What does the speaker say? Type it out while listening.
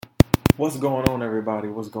What's going on, everybody?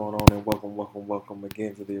 What's going on? And welcome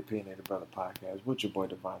again to the Opinionated Brother Podcast with your boy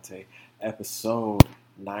Devontae, episode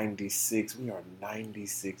 96. We are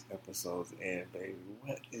 96 episodes in, baby.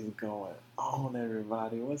 What is going on,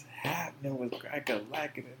 everybody? What's happening? What's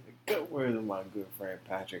cracking-lacking in the good words of my good friend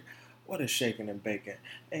Patrick? What is shaking and baking?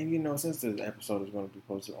 And since this episode is going to be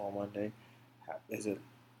posted on Monday, is it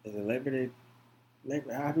Labor Day?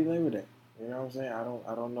 Happy Labor Day. You know what I'm saying? I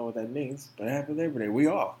don't know what that means, but happy Labor Day. We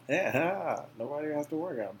off. Yeah, nobody has to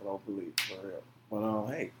work out, but I don't believe for real. But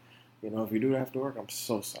hey, if you do have to work, I'm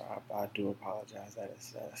so sorry. I do apologize.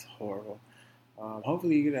 That's horrible.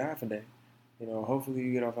 Hopefully you get a half a day. Hopefully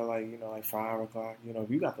you get off at like 5 o'clock. If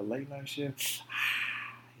you got the late night shift,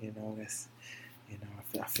 that's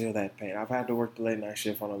I feel that pain. I've had to work the late night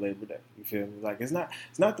shift on a Labor Day. You feel me? Like it's not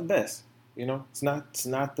the best. It's not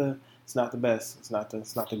the best. It's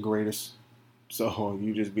not the greatest. So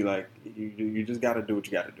you just be like, you just got to do what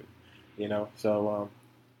you got to do, So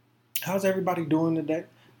how's everybody doing today?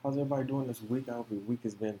 How's everybody doing this week? I hope your week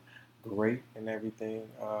has been great and everything.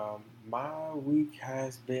 My week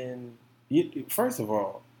has been, first of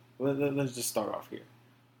all, let's just start off here.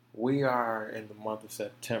 We are in the month of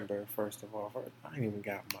September. First of all, I ain't even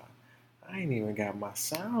got my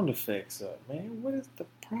sound effects up, man. What is the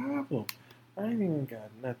problem? I ain't even got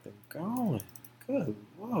nothing going. Good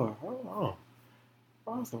Lord, hold on.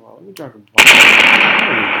 First of all, let me drop a bomb. Oh,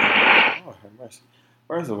 have mercy.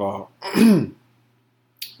 First of all,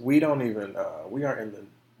 we are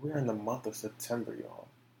in the month of September, y'all.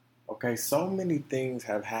 Okay, so many things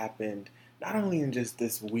have happened, not only in just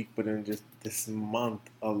this week, but in just this month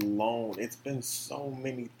alone. It's been so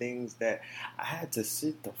many things that I had to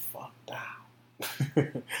sit the fuck down.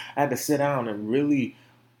 I had to sit down and really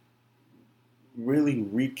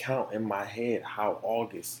recount in my head how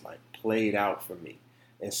August played out for me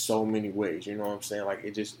in so many ways. You know what I'm saying? Like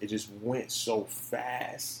it just went so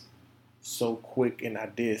fast, so quick, and I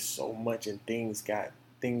did so much, and things got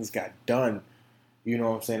done. You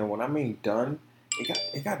know what I'm saying? And when I mean done,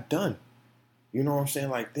 it got done. You know what I'm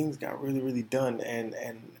saying? Like things got really done, and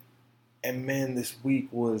man, this week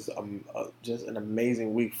was just an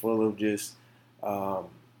amazing week full of just. I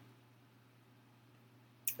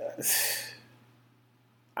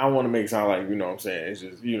don't want to make it sound like, what I'm saying, it's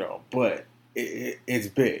just, but it's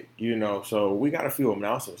big, so we got a few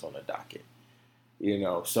announcements on the docket,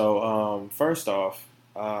 so first off,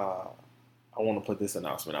 I want to put this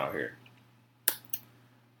announcement out here.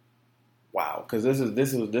 Wow, because this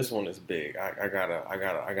one is big. I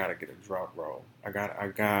gotta get a drum roll. I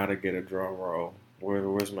gotta get a drum roll.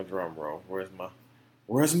 Where's my drum roll?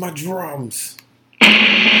 Where's my drums?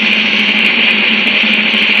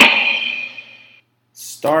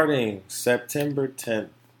 Starting September 10th,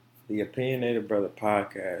 the Opinionated Brother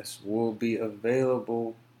Podcast will be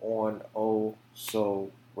available on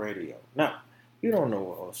Oso Radio. Now, you don't know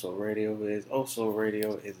what Oso Radio is. Oso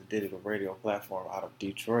Radio is a digital radio platform out of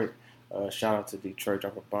Detroit. Shout out to Detroit.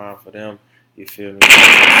 Drop a bomb for them. You feel me?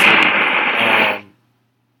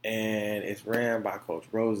 And it's ran by Coach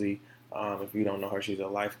Rosie. If you don't know her, she's a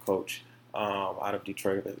life coach out of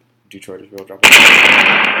Detroit. Detroit is real. Drop a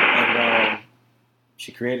bomb. And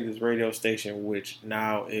she created this radio station, which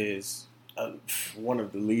now is one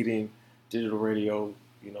of the leading digital radio,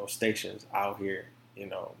 stations out here.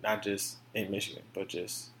 Not just in Michigan, but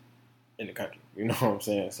just in the country. You know what I'm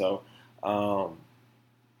saying? So,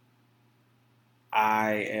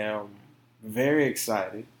 I am very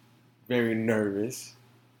excited, very nervous,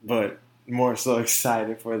 but more so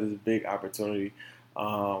excited for this big opportunity.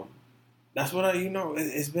 That's what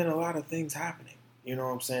it's been a lot of things happening. You know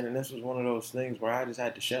what I'm saying? And this was one of those things where I just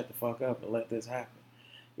had to shut the fuck up and let this happen.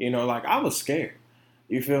 I was scared.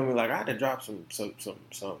 You feel me? Like I had to drop some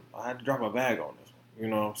I had to drop my bag on this one. You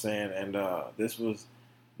know what I'm saying? And this was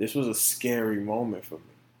a scary moment for me.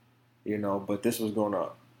 But this was gonna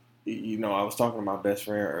I was talking to my best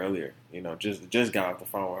friend earlier, just got off the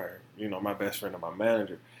phone with her, my best friend and my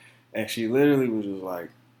manager. And she literally was just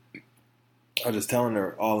like, I was just telling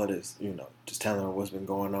her all of this, just telling her what's been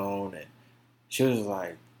going on, and she was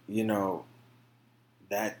like,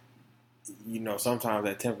 that, sometimes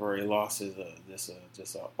that temporary loss is just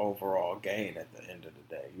a overall gain at the end of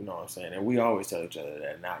the day. You know what I'm saying? And we always tell each other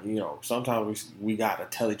that. Now, sometimes we got to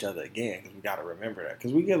tell each other again because we got to remember that.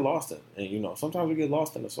 Because we get lost sometimes we get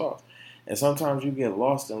lost in the sauce. And sometimes you get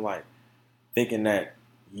lost in, thinking that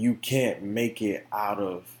you can't make it out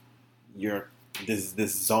of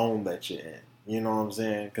this zone that you're in. You know what I'm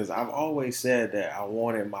saying? Because I've always said that I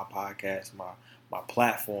wanted my podcast, my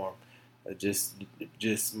platform, just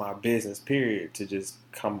my business period to just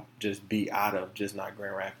be out of just not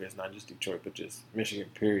Grand Rapids, not just Detroit, but just Michigan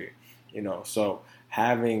period. So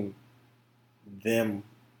having them,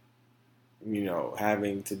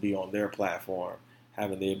 having to be on their platform,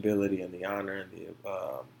 having the ability and the honor and the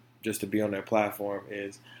just to be on their platform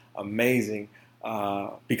is amazing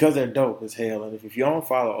because they're dope as hell. And if you don't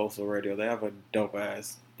follow Oso Radio, they have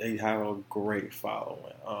they have a great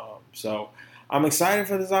following. So I'm excited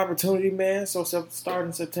for this opportunity, man. So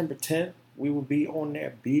starting September 10th, we will be on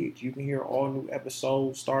that beach. You can hear all new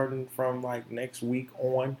episodes starting from like next week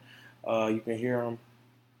on. You can hear them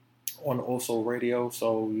on Oso Radio.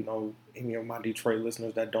 So, any of my Detroit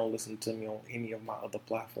listeners that don't listen to me on any of my other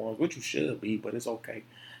platforms, which you should be, but it's okay.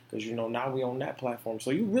 Because, now we on that platform.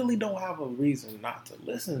 So you really don't have a reason not to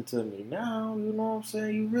listen to me now. You know what I'm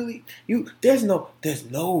saying? There's no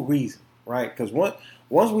reason, right? Because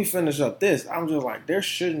once we finish up this, I'm just like, there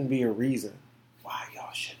shouldn't be a reason why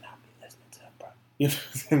y'all should not be listening to it,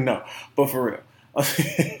 bro. No, but for real.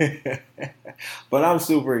 But I'm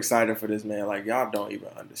super excited for this, man. Like, y'all don't even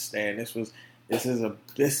understand.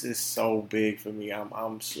 This is so big for me.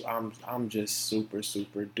 I'm just super,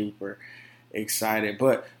 super duper excited.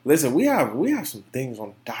 But listen, we have some things on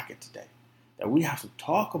the docket today that we have to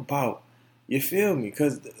talk about. You feel me?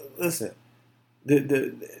 Because listen,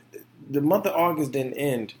 the month of August didn't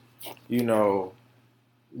end, without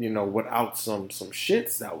some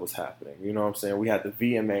shits that was happening. You know what I'm saying? We had the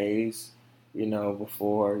VMAs,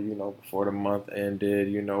 before the month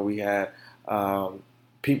ended. We had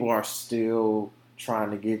people are still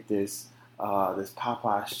trying to get this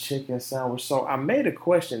Popeye's chicken sandwich. So I made a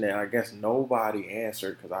question that I guess nobody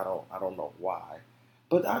answered because I don't know why.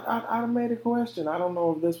 But I made a question. I don't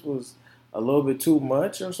know if this was a little bit too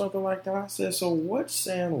much or something like that. I said, so what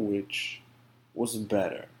sandwich was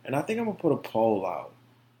better? And I think I'm gonna put a poll out.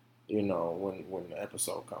 When the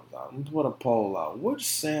episode comes out, I'm gonna put a poll out. Which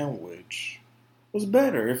sandwich was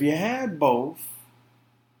better? If you had both,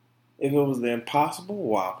 if it was the Impossible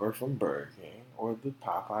Whopper from Burger King or the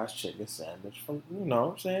Popeye's chicken sandwich from, you know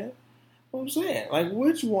what I'm saying? What I'm saying, like,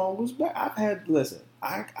 which one was better?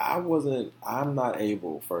 I'm not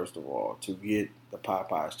able, first of all, to get the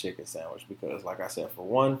Popeye's chicken sandwich because, like I said, for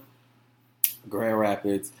one, Grand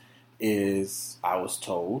Rapids I was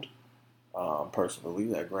told, personally,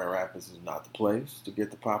 that Grand Rapids is not the place to get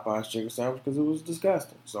the Popeye's chicken sandwich because it was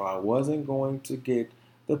disgusting. So I wasn't going to get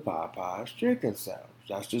the Popeye's chicken sandwich.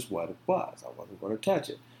 That's just what it was. I wasn't going to touch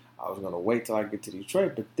it. I was going to wait till I get to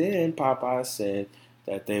Detroit. But then Popeye said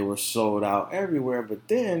that they were sold out everywhere. But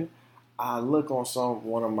then I look on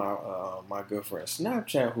one of my good friends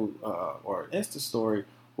Snapchat or Insta story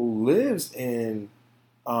who lives in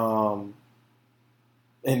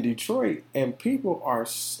Detroit, and people are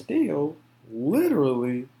still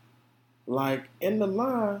literally like in the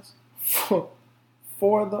lines for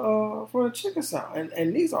the chicken sandwich,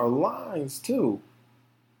 and these are lines too.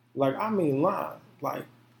 Like, I mean lines, like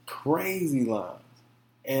crazy lines.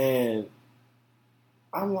 And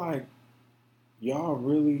I'm like, y'all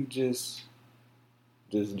really just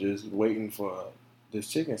waiting for this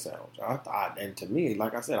chicken sandwich. I thought, and to me,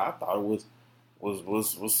 like I said, I thought it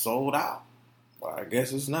was sold out. But I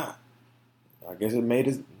guess it's not. I guess it made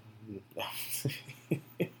it.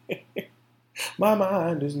 My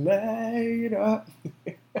mind is made up.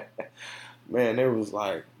 Man, it was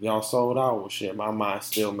like, y'all sold out. Well, shit, my mind's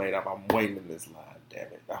still made up. I'm waiting in this line. Damn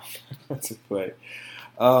it. To play.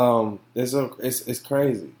 It's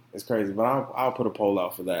crazy. It's crazy. But I'll put a poll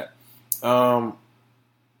out for that.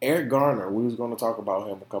 Eric Garner, we was going to talk about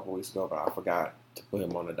him a couple weeks ago, but I forgot to put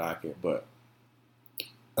him on the docket. But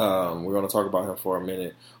we're going to talk about him for a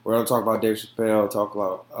minute. We're going to talk about Dave Chappelle, talk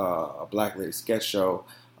about a Black Lady sketch show.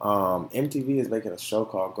 MTV is making a show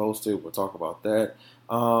called Ghosted. We'll talk about that.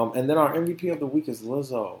 And then our MVP of the week is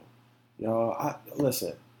Lizzo. Y'all,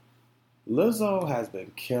 listen. Lizzo has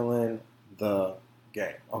been killing the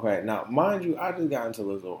game. Okay, now, mind you, I just got into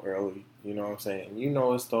Lizzo early. You know what I'm saying?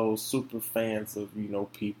 It's those super fans of,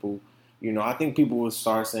 people. I think people will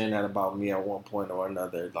start saying that about me at one point or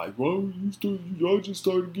another. Like, well, I just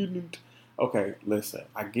started getting into... Okay, listen,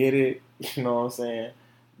 I get it. You know what I'm saying?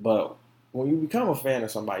 But when you become a fan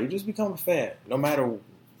of somebody, you just become a fan. No matter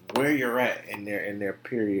where you're at in their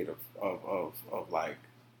period of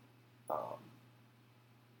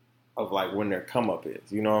when their come up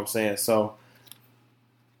is. You know what I'm saying? So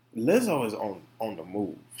Lizzo is on the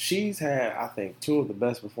move. She's had, I think, two of the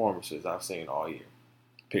best performances I've seen all year.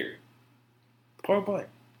 Period. Point blank.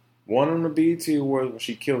 One on the BET Awards when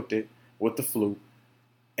she killed it with the flute,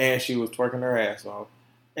 and she was twerking her ass off.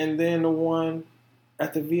 And then the one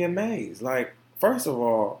at the VMAs. Like, first of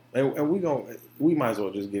all, and we might as well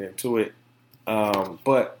just get into it.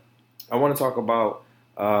 But I want to talk about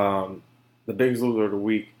the Biggest Loser of the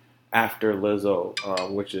week. after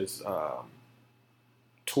Lizzo, which is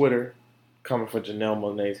Twitter coming for Janelle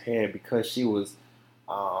Monáe's head because she was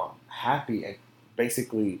happy and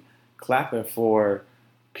basically clapping for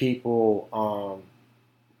people,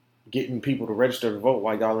 getting people to register to vote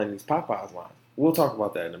while y'all in these Popeyes lines. We'll talk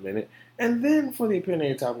about that in a minute. And then for the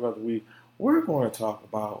opinionated topic of the week, we're going to talk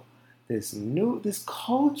about this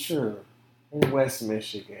culture in West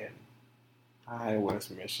Michigan. Hi,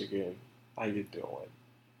 West Michigan. How you doing?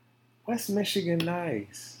 West Michigan,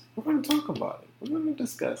 nice. We're going to talk about it. We're going to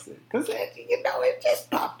discuss it. Because, it just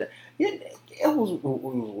popped up. It was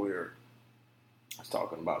weird. I was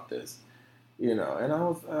talking about this, and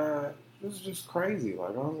it was just crazy.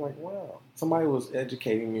 Like, I was like, wow. Somebody was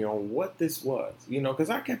educating me on what this was, because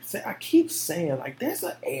I keep saying, like, there's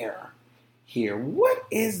an air here. What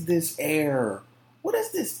is this air? What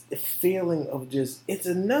is this feeling of it's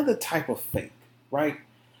another type of fake, right?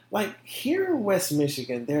 Like, here in West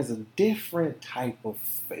Michigan, there's a different type of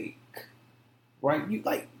fake, right? You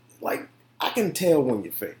like I can tell when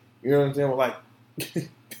you're fake. You know what I'm saying? Like,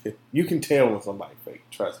 you can tell when somebody's fake.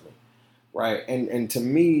 Trust me, right? And to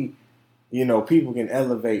me, people can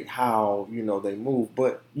elevate how they move,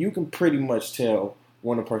 but you can pretty much tell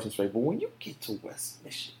when a person's fake. But when you get to West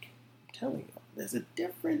Michigan, I'm telling you, there's a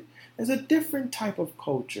different type of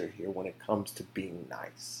culture here when it comes to being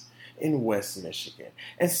nice in West Michigan.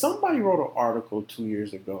 And somebody wrote an article 2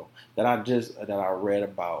 years ago that I read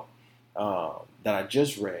about, that I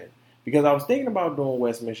just read, because I was thinking about doing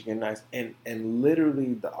West Michigan nice, and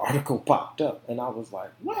literally the article popped up, and I was like,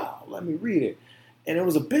 wow, let me read it. And it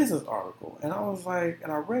was a business article, and I was like,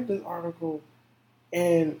 and I read this article,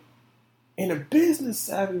 and in a business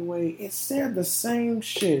savvy way, it said the same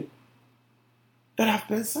shit that I've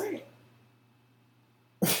been saying.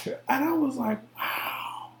 And I was like,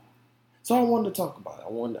 wow. So I wanted to talk about it.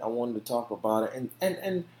 I wanted to talk about it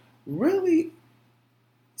and really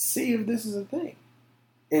see if this is a thing.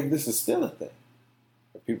 If this is still a thing.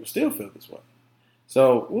 If people still feel this way.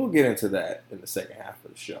 So we'll get into that in the second half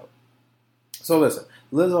of the show. So listen,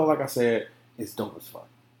 Lizzo, like I said, is dope as fuck.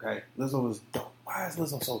 Okay? Lizzo is dope. Why is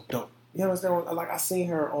Lizzo so dope? You understand? Like, I seen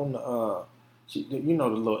her on the the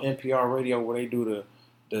little NPR radio where they do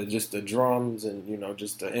just the drums and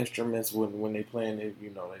just the instruments when they playing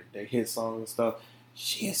they hit songs and stuff.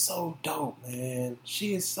 She is so dope, man.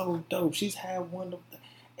 She is so dope. She's had one of the,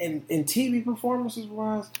 and in TV performances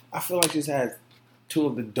wise, I feel like she's had two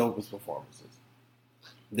of the dopest performances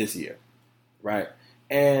this year, right?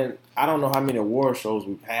 And I don't know how many award shows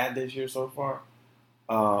we've had this year so far,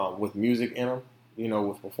 with music in them,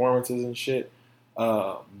 with performances and shit.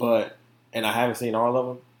 And I haven't seen all of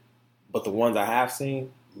them, but the ones I have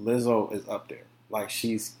seen, Lizzo is up there. Like,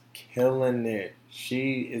 she's killing it.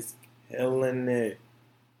 She is killing it,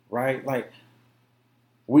 right? Like,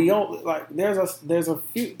 we don't like. There's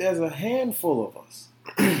a handful of us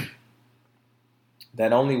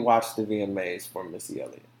that only watch the VMAs for Missy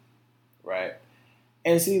Elliott, right?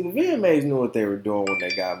 And see, the VMAs knew what they were doing when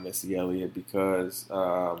they got Missy Elliott, because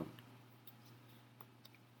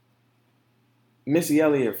Missy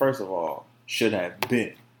Elliott, first of all, should have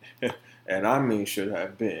been, and I mean should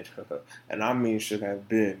have been,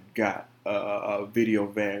 got a Video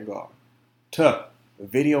Vanguard.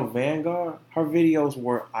 Video Vanguard, her videos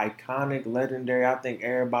were iconic, legendary. I think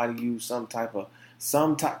everybody used some type.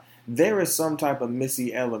 There is some type of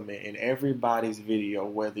Missy element in everybody's video,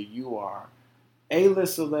 whether you are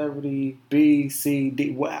A-list celebrity, B, C,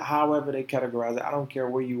 D, however they categorize it. I don't care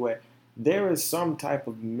where you at. There is some type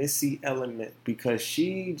of Missy element, because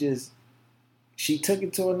she took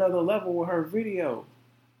it to another level with her video.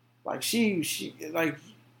 Like, she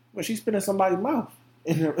spit in somebody's mouth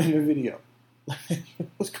in the video. It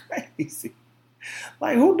was crazy.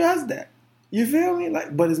 Like, who does that? You feel me?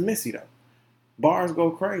 Like, but it's Missy though. Bars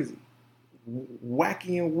go crazy,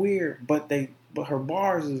 wacky and weird, but her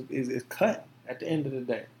bars is cut at the end of the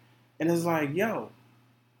day, and it's like, yo,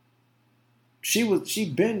 she should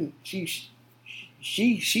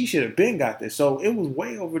have been got this. So it was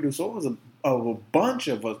way overdue. So it was a bunch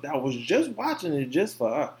of us that was just watching it just for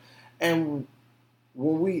her. And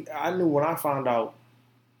when I found out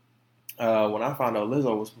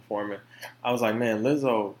Lizzo was performing, I was like, man,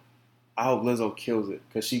 Lizzo, I hope Lizzo kills it,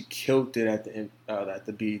 because she killed it at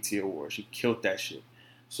the BET Awards. She killed that shit.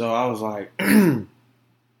 So I was like, I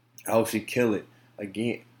hope she kill it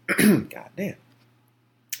again. God damn,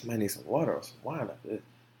 I might need some water or some wine after this.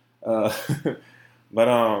 But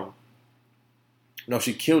no,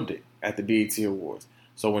 she killed it at the BET Awards.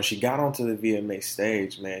 So when she got onto the VMA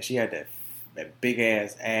stage, man, she had that big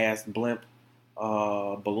ass blimp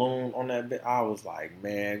balloon on that bit. I was like,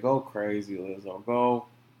 man, go crazy, Lizzo, go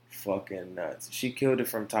fucking nuts. She killed it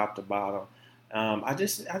from top to bottom. I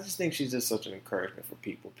just think she's just such an encouragement for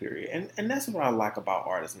people. Period. And that's what I like about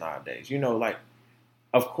artists nowadays. You know, like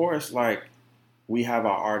of course, like we have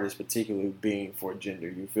our artists particularly being for gender.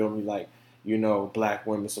 You feel me? Like you know, black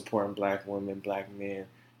women supporting black women, black men,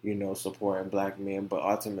 you know, supporting black men. But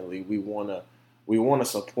ultimately, we wanna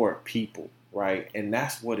support people, right? And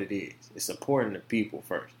that's what it is. It's supporting the people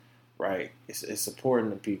first, right? It's supporting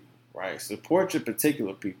the people, right? Support your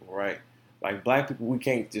particular people, right? Like black people, we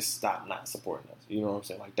can't just stop not supporting us. You know what I'm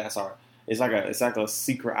saying? Like that's our. It's like a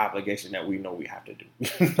secret obligation that we know we have to do.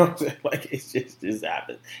 You know what I'm saying? Like just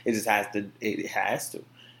happens. It just has to. It has to.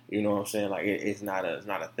 You know what I'm saying? Like it's not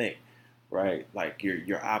a thing, right? Like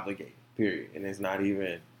you're obligated. Period. And it's not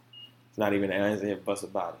even anything if bust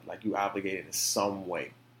about it. Like you obligated in some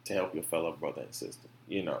way to help your fellow brother and sister.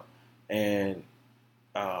 You know, and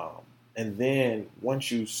um, and then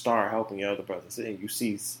once you start helping your other brothers and you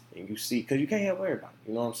see, because you can't help everybody.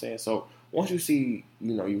 You know what I'm saying? So once you see,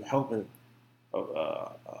 you know, you helping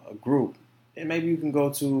a group, and maybe you can go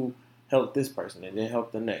to help this person, and then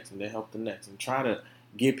help the next, and then help the next, and try to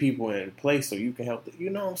get people in place so you can help. You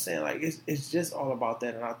know what I'm saying? Like it's just all about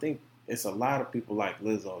that, and I think it's a lot of people like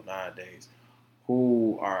Lizzo nowadays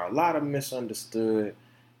who are a lot of misunderstood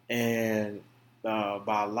and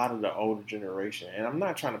by a lot of the older generation. And I'm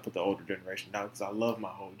not trying to put the older generation down because I love my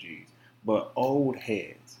OGs, but old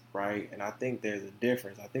heads, right? And I think there's a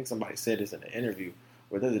difference. I think somebody said this in an interview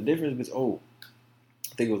where there's a difference between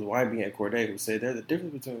I think it was YB and Corday who said there's a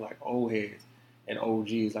difference between like old heads and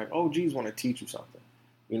OGs. Like OGs want to teach you something.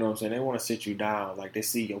 You know what I'm saying? They want to sit you down. Like they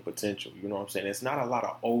see your potential. You know what I'm saying? It's not a lot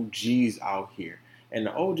of OGs out here. And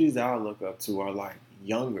the OGs that I look up to are like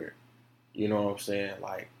younger. You know what I'm saying?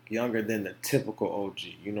 Like younger than the typical OG.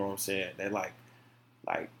 You know what I'm saying? They're like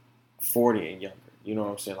 40 and younger. You know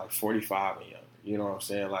what I'm saying? Like 45 and younger. You know what I'm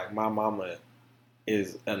saying? Like my mama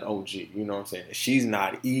is an OG. You know what I'm saying? She's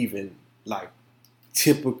not even like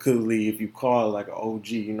typically, if you call it like an OG,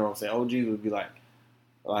 you know what I'm saying? OGs would be like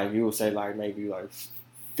you would say like maybe like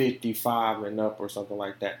 55 and up or something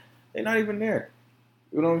like that. They're not even there.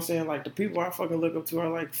 You know what I'm saying? Like the people I fucking look up to are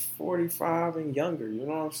like 45 and younger. You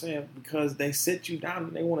know what I'm saying? Because they sit you down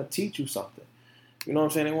and they want to teach you something. You know what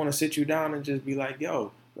I'm saying? They want to sit you down and just be like,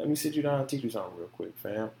 yo, let me sit you down and teach you something real quick,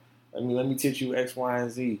 fam. Let me teach you X, Y,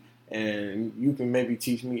 and Z. And you can maybe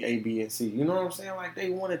teach me A, B, and C. You know what I'm saying? Like they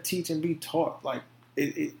want to teach and be taught. Like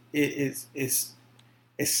it's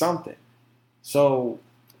something. So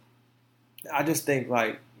I just think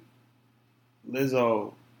like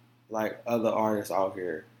Lizzo, like other artists out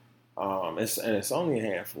here, it's only a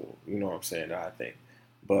handful. You know what I'm saying? That I think,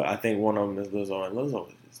 but I think one of them is Lizzo, and Lizzo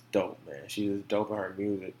is just dope, man. She's just dope in her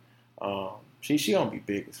music. She gonna be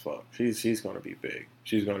big as fuck. She's gonna be big.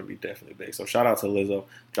 She's gonna be definitely big. So shout out to Lizzo.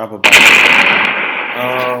 Drop a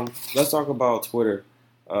bomb. Let's talk about Twitter.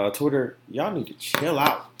 Twitter, y'all need to chill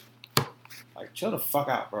out. Like chill the fuck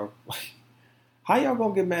out, bro. Like, how y'all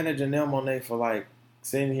gonna get mad at Janelle Monáe for like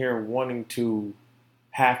sitting here wanting to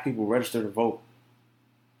have people register to vote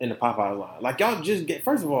in the Popeyes line? Like y'all just get.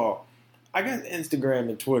 First of all, I guess Instagram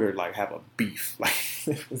and Twitter like have a beef. Like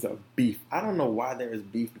it's a beef. I don't know why there is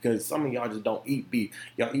beef because some of y'all just don't eat beef.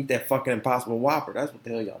 Y'all eat that fucking Impossible Whopper. That's what the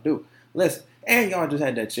hell y'all do. Listen, and y'all just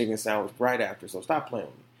had that chicken sandwich right after. So stop playing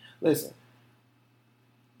with me. Listen,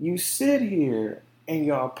 you sit here and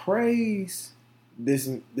y'all praise this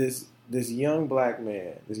young black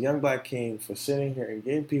man, this young black king for sitting here and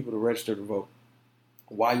getting people to register to vote.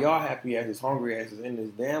 While y'all happy asses, hungry asses in this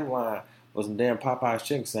damn line for some damn Popeyes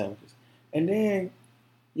chicken sandwiches. And then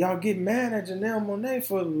y'all get mad at Janelle Monáe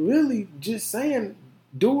for really just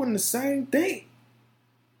doing the same thing.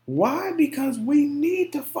 Why? Because we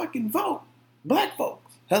need to fucking vote. Black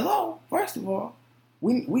folks. Hello? First of all,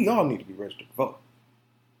 we all need to be registered to vote.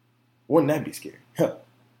 Wouldn't that be scary?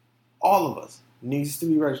 All of us needs to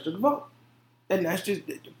be registered to vote. And that's just,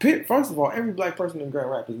 first of all, every black person in Grand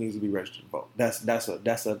Rapids needs to be registered to vote. That's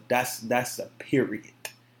a period.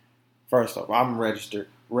 First off, I'm registered,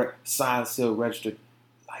 signed, sealed, registered,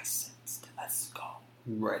 licensed. Let's go.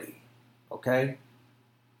 I'm ready. Okay?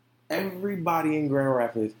 Everybody in Grand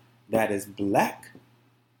Rapids that is black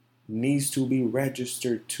needs to be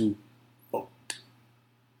registered to vote.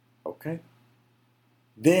 Okay?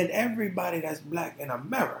 Then everybody that's black in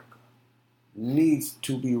America needs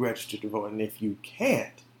to be registered to vote. And if you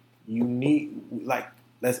can't, you need, like,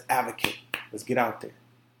 let's advocate. Let's get out there.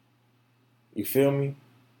 You feel me?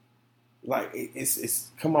 Like,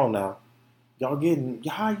 it's come on now. Y'all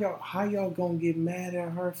how y'all gonna get mad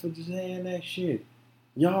at her for just saying that shit?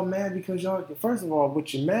 Y'all mad because y'all, first of all,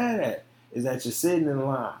 what you're mad at is that you're sitting in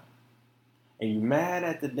line and you mad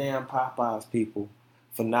at the damn Popeyes people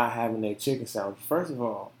for not having their chicken sandwich. First of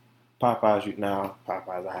all,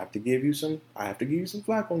 Popeyes, I have to give you some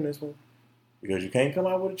flack on this one. Because you can't come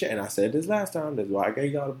out with a check. And I said this last time. That's why I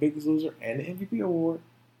gave y'all the Biggest Loser and the MVP award.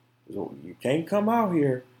 So you can't come out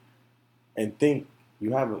here and think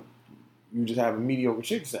you just have a mediocre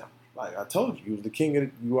chicken sandwich. Like I told you,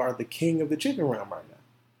 you are the king of the chicken realm right now.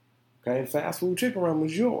 Okay, fast food chicken realm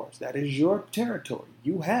is yours. That is your territory.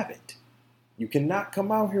 You have it. You cannot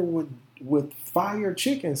come out here with fire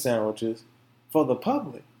chicken sandwiches for the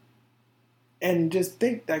public and just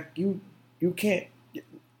think that you can't.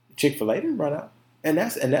 Chick-fil-A didn't run out, and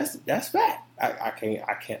that's fact. I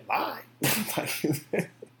can't lie.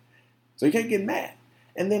 So you can't get mad,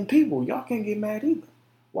 and then y'all can't get mad either.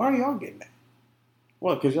 Why are y'all getting mad?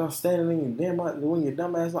 Well, because y'all standing in your when your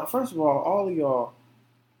dumb ass. First of all of y'all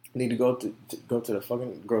need to go to the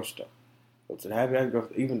fucking grocery store. Go to the Happy Hour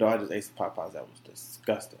grocery. Even though I just ate some Popeyes, that was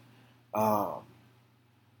disgusting. Go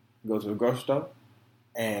to the grocery store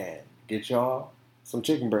and get y'all some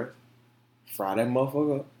chicken breast. Fry that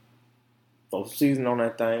motherfucker up. Throw some seasoning on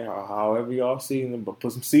that thing, or however y'all season it, but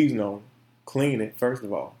put some seasoning on it. Clean it, first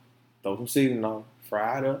of all. Throw some seasoning on it.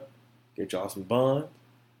 Fry it up. Get y'all some buns.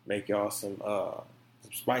 Make y'all some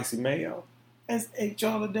spicy mayo. And eat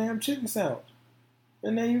y'all a damn chicken sandwich.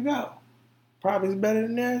 And there you go. Probably better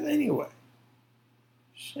than theirs anyway.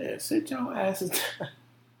 Shit, sit your asses down.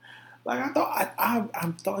 Like,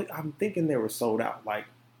 I'm thinking they were sold out. Like,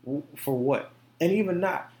 for what? And even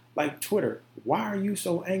not. Like Twitter, why are you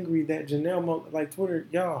so angry that like Twitter,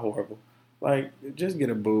 y'all horrible. Like, just get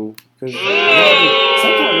a boo. Because sometimes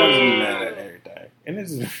I just be mad at everything. And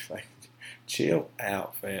it's just like, chill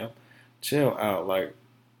out, fam. Chill out. Like,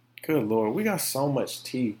 good Lord, we got so much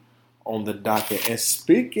tea on the docket. And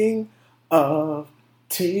speaking of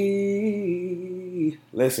tea,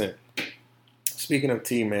 listen, speaking of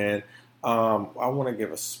tea, man, I want to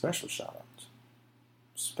give a special shout out.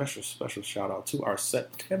 Special shout out to our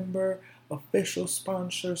September official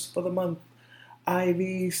sponsors for the month.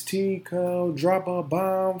 Ivy's Tea Co. Drop a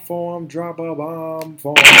bomb for 'em.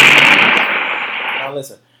 Now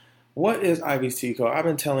listen, what is Ivy's Tea Co? I've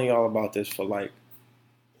been telling y'all about this for like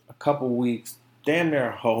a couple weeks, damn near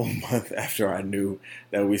a whole month after I knew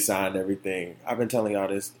that we signed everything. I've been telling y'all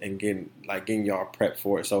this and getting y'all prepped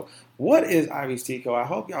for it. So what is Ivy's Tea Co? I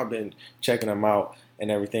hope y'all been checking them out and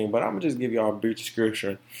everything, but I'm gonna just give y'all a brief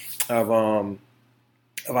description of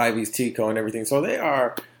Ivy's Tea Co and everything. So they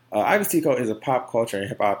are Ivy's Tea Co is a pop culture and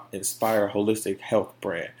hip hop inspired holistic health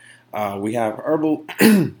brand. We have herbal,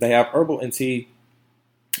 they have herbal and tea,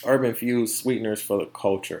 herb infused sweeteners for the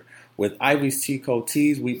culture. With Ivy's Tea Co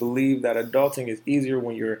teas, we believe that adulting is easier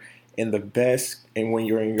when you're in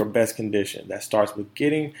your best condition. That starts with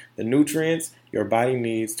getting the nutrients your body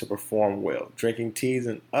needs to perform well. Drinking teas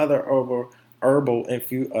and other herbal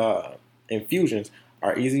infusions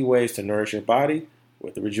are easy ways to nourish your body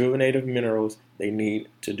with the rejuvenative minerals they need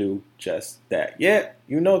to do just that. Yeah,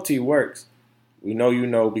 you know tea works. We know you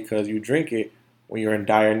know because you drink it when you're in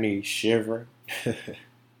dire need, shivering,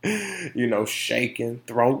 shaking,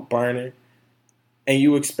 throat burning, and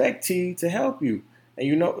you expect tea to help you. And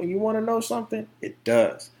you want to know something? It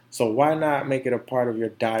does. So why not make it a part of your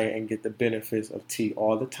diet and get the benefits of tea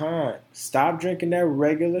all the time? Stop drinking that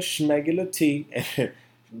regular schmegular tea. And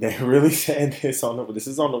they really said this this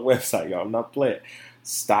is on the website, y'all. I'm not playing.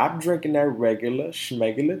 Stop drinking that regular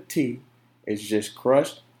schmegular tea. It's just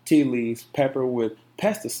crushed tea leaves peppered with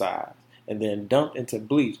pesticides and then dumped into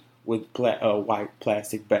bleach with white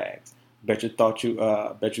plastic bags. Bet you thought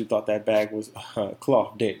that bag was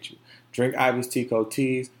cloth, didn't you? Drink Ivy's Tea Co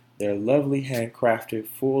teas. They're lovely, handcrafted,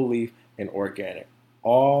 full leaf, and organic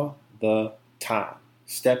all the time.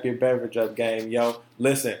 Step your beverage up game, yo.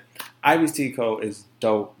 Listen, Ivy's Tea Co is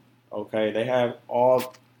dope. Okay, they have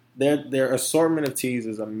all their assortment of teas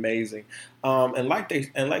is amazing. And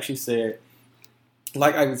like she said,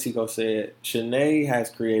 like Ivy's Tea Co said, Shanae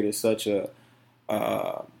has created such a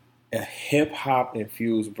hip hop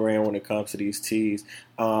infused brand when it comes to these teas.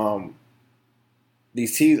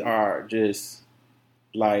 These teas are just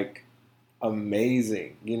like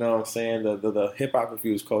amazing. You know what I'm saying? The hip hop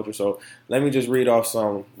infused culture. So let me just read off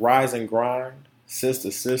some: Rise and Grind,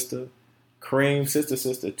 Sister, Cream,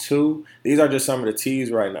 Sister 2. These are just some of the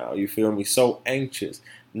teas right now. You feel me? So Anxious,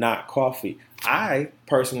 Not Coffee. I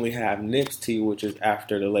personally have Nip's tea, which is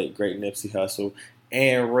after the late great Nipsey Hussle,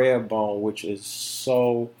 and Redbone, which is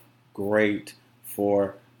so great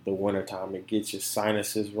for the wintertime. It gets your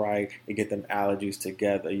sinuses right. It get them allergies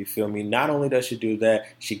together. You feel me? Not only does she do that,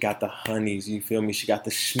 she got the honeys. You feel me? She got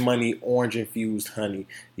the shmoney orange infused honey.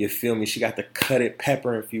 You feel me? She got the cutted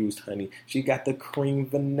pepper infused honey. She got the cream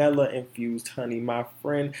vanilla infused honey. My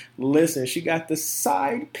friend, listen, she got the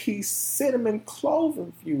side piece cinnamon clove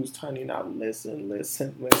infused honey. Now listen.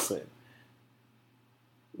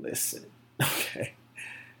 Okay.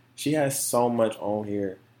 She has so much on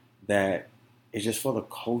here that is just for the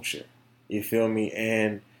culture. You feel me?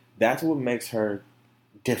 And that's what makes her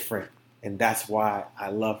different. And that's why I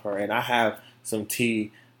love her. And I have some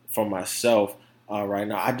tea for myself right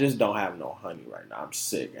now. I just don't have no honey right now. I'm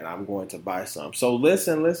sick and I'm going to buy some. So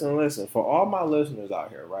listen. For all my listeners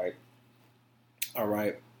out here, right? All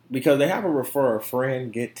right. Because they have a refer a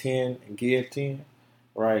friend, get 10 and give 10,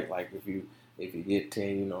 right? Like if you get 10,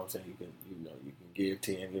 you know what I'm saying, you can give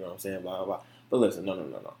 10, you know what I'm saying, blah blah blah. But listen,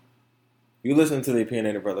 no. You listen to the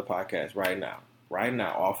Opinionated Brother podcast right now,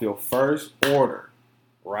 off your first order,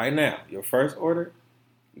 right now, your first order,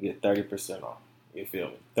 you get 30% off. You feel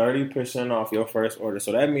me? 30% off your first order.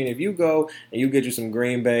 So that means if you go and you get you some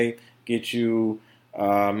Green Bay, get you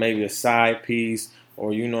maybe a side piece,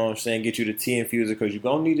 or you know what I'm saying, get you the tea infuser, because you're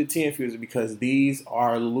going to need the tea infuser, because these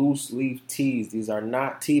are loose leaf teas. These are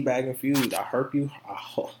not tea bag infused. I hope you.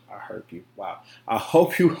 Wow. I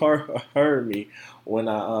hope you heard me when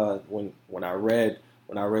I read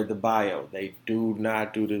the bio. They do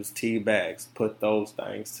not do those tea bags. Put those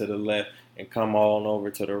things to the left and come on over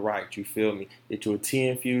to the right. You feel me? Get you a tea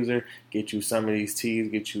infuser. Get you some of these teas.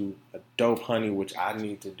 Get you a dope honey, which I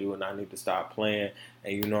need to do, and I need to stop playing.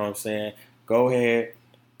 And you know what I'm saying? Go ahead,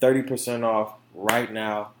 30% off right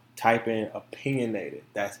now. Type in opinionated.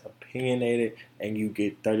 That's opinionated, and you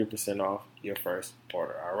get 30% off your first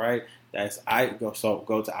order. All right.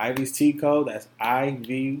 Go to Ivy's Tea Co. That's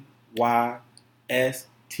IVYSTEA.com.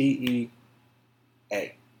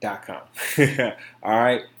 All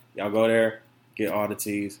right. Y'all go there, get all the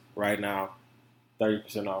teas right now.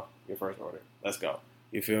 30% off your first order. Let's go.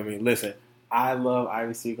 You feel me? Listen, I love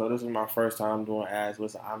Ivy's Tea Co. This is my first time doing ads.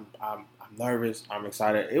 Listen, I'm nervous. I'm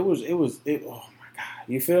excited. It. Oh my God.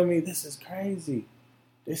 You feel me? This is crazy.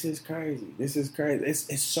 It's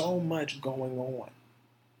so much going on.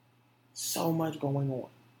 So much going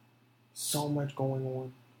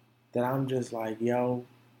on that I'm just like, yo,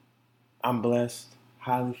 I'm blessed,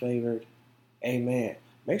 highly favored. Amen.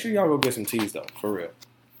 Make sure y'all go get some teas though, for real.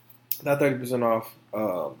 Not 30% off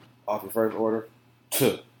your first order.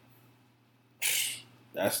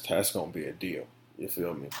 That's gonna be a deal. You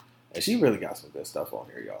feel me? And she really got some good stuff on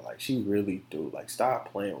here, y'all. Like, she really do. Like, stop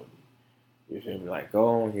playing with me. You feel me? Like,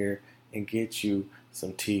 go on here and get you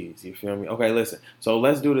some teas. You feel me? Okay, listen. So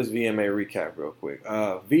let's do this VMA recap real quick.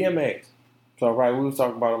 VMAs. So right, we was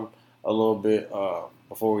talking about them a little bit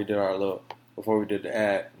before we did the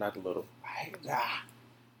ad. Not the little. I hate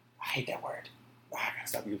that word. I gotta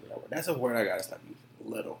stop using that word. That's a word I gotta stop using.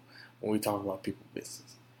 Little, when we talk about people's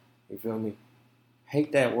business. You feel me?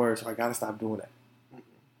 Hate that word, so I gotta stop doing that.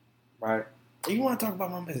 Right? You want to talk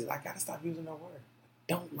about my business? I gotta stop using that word.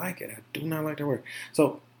 I don't like it. I do not like that word.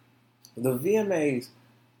 So the VMAs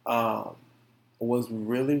was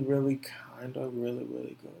really good this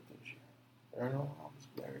year. I don't know. I was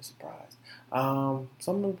very surprised.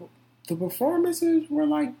 Some of the performances were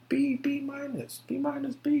like B minus, B.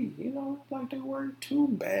 You know, like they weren't too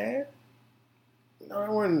bad. You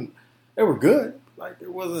know, they were good. Like,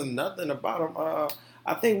 there wasn't nothing about them.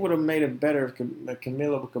 I think would have made it better if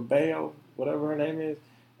Camila Cabello, whatever her name is,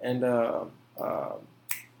 and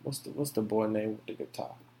what's the boy name with the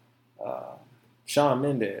guitar? Shawn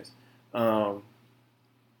Mendes.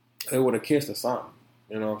 They would have kissed or something.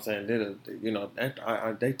 You know what I'm saying?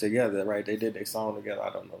 They together, right? They did their song together. I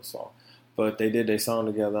don't know the song, but they did their song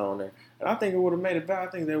together on there, and I think it would have made it better.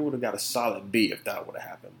 I think they would have got a solid B if that would have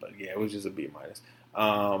happened. But yeah, it was just a B minus.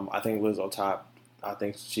 I think Lizzo top. I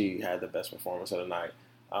think she had the best performance of the night.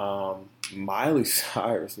 Miley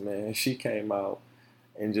Cyrus, man, she came out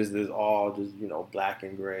and just black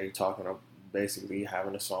and gray, talking about basically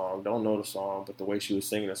having a song. Don't know the song, but the way she was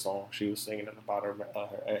singing the song, she was singing it about her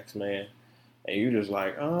ex man, and you just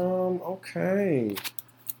like, okay,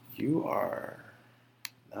 you are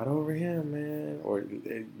not over him, man, or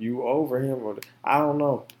you over him, or I don't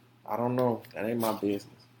know. That ain't my business.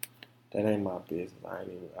 I ain't even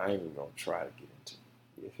gonna try to get into it.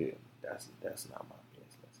 You feel me? That's not my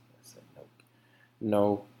business. That's it. Nope.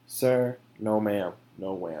 No, sir. No, ma'am.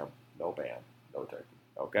 No wham. No bam. No turkey.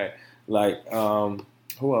 Okay. Like,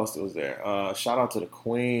 who else was there? Shout out to the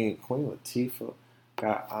Queen. Queen Latifah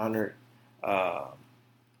got honored.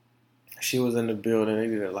 She was in the building. They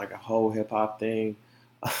did like a whole hip hop thing.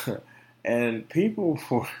 And people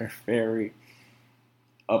were very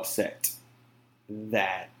upset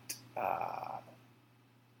that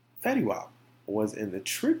Fetty Wap was in the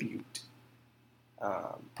tribute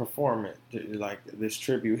performance, like this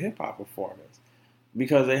tribute hip hop performance,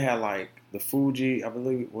 because they had like the Fuji, I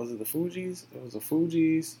believe, was it the Fugees? It was the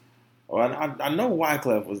Fugees. Oh, I know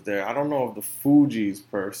Wyclef was there. I don't know if the Fugees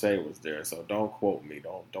per se was there, so don't quote me.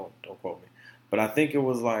 Don't quote me. But I think it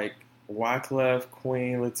was like Wyclef,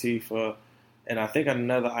 Queen Latifah, and I think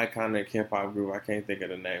another iconic hip hop group. I can't think of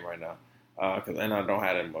the name right now, and I don't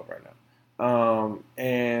have them up right now.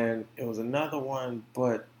 And it was another one,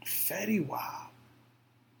 but Fetty Wap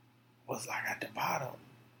was like at the bottom.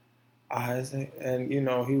 And you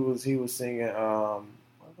know he was singing. What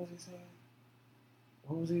was he singing?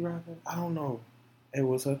 What was he rapping? I don't know. It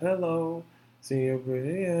was a hello, see your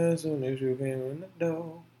pretty ass soon as you came in the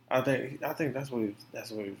door. I think that's what he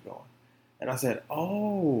was going. And I said,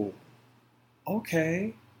 oh,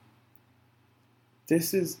 okay.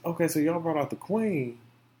 This is okay. So y'all brought out the Queen,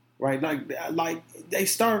 right? Like they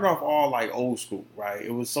started off all like old school, right?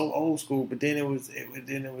 It was so old school, but then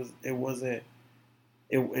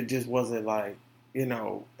it just wasn't like, you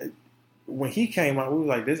know, when he came out, we were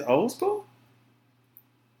like, this old school.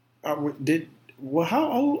 How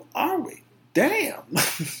old are we? Damn,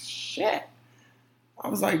 shit. I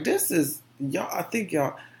was like, this is y'all. I think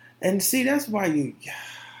y'all, and see, that's why you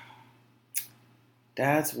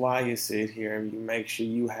sit here and you make sure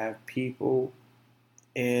you have people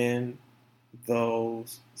in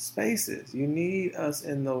those spaces. You need us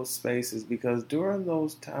in those spaces because during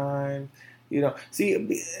those times, you know, see,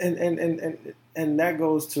 and that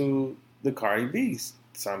goes to the Cardi B's.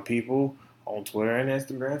 Some people on Twitter and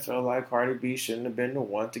Instagram felt like Cardi B shouldn't have been the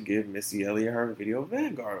one to give Missy Elliott her Video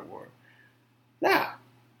Vanguard Award. Now,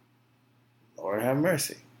 Lord have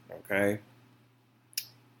mercy, okay?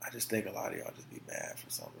 I just think a lot of y'all just be mad for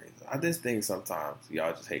some reason. I just think sometimes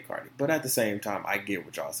y'all just hate Cardi. But at the same time, I get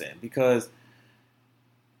what y'all saying because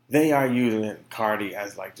they are using Cardi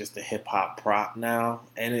as like just a hip hop prop now,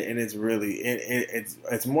 and it's really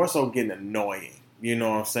it's more so getting annoying. You know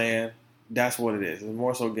what I'm saying? That's what it is. It's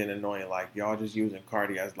more so getting annoying. Like y'all just using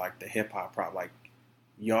Cardi as like the hip hop prop. Like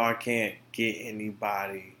y'all can't get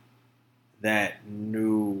anybody that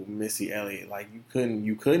knew Missy Elliott. Like you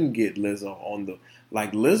couldn't get Lizzo on the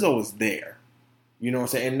like Lizzo is there. You know what I'm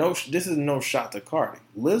saying? And no, this is no shot to Cardi.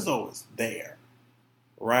 Lizzo is there.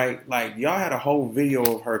 Right? Like y'all had a whole video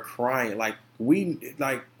of her crying. Like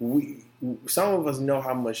some of us know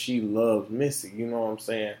how much she loves Missy. You know what I'm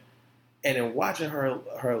saying? And in watching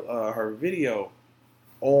her video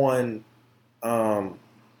on the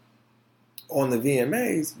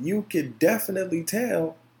VMAs, you could definitely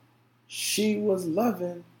tell she was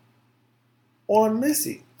loving on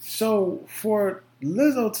Missy. So for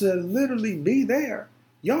Lizzo to literally be there,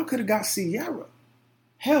 y'all could have got Ciara.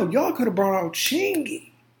 Hell, y'all could have brought out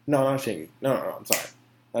Chingy. No, not Chingy. No, I'm sorry.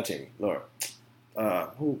 Not Chingy. Lord.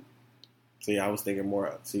 Who? See, I was thinking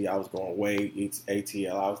more. See, I was going way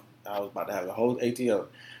ATL. I was about to have the whole ATL.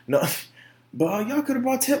 No, but y'all could have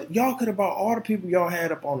brought all the people y'all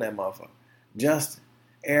had up on that motherfucker. Justin,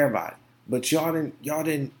 everybody. But y'all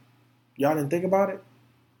didn't think about it?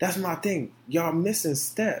 That's my thing. Y'all missing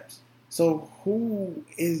steps. So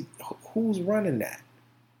who's running that?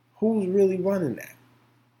 Who's really running that?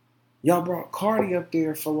 Y'all brought Cardi up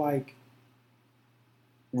there for like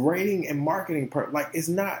rating and marketing like it's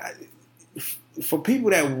not for people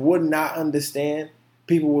that would not understand.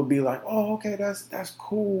 People would be like, "Oh, okay, that's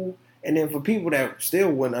cool." And then for people that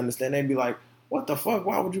still wouldn't understand, they'd be like, "What the fuck?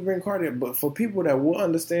 Why would you bring Cardi up?" But for people that will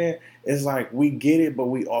understand, it's like we get it, but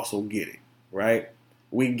we also get it, right?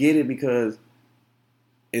 We get it because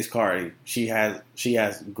it's Cardi. She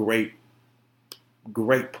has great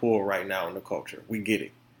pull right now in the culture. We get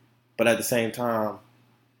it. But at the same time,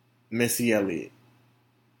 Missy Elliott,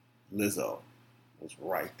 Lizzo was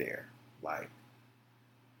right there. Like,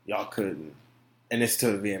 y'all couldn't, and it's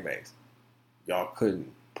to the VMAs, y'all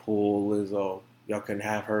couldn't pull Lizzo. Y'all couldn't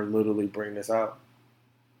have her literally bring this out.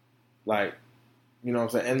 Like, you know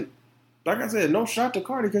what I'm saying? And like I said, no shot to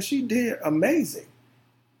Cardi because she did amazing.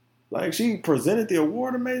 Like, she presented the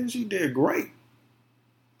award amazing. She did great.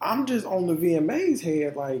 I'm just on the VMAs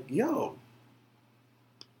head like, yo,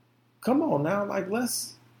 come on now, like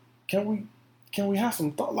can we have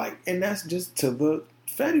some thought? Like, and that's just to the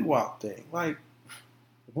Fetty Wap thing. Like,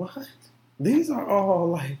 what? These are all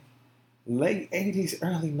like late 80s,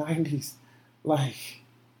 early 90s, like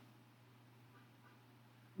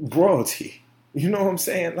royalty. You know what I'm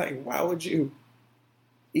saying? Like, why would you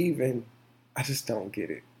even? I just don't get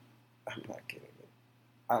it. I'm not getting it.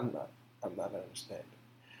 I'm not understanding.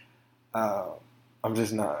 Uh, I'm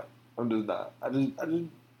just not. I'm just not.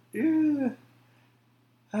 Yeah.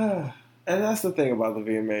 And that's the thing about the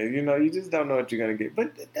VMAs. You know, you just don't know what you're gonna get.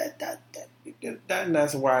 But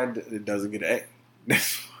that's why it doesn't get an A.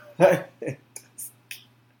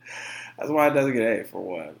 That's why it doesn't get an A for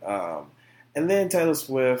one. And then Taylor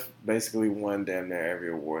Swift basically won damn near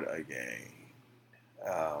every award again.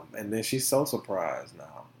 And then she's so surprised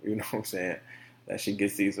now. You know what I'm saying? That she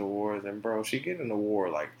gets these awards. And bro, she get an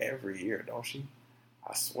award like every year, don't she?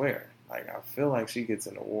 I swear. Like I feel like she gets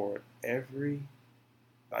an award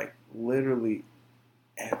like literally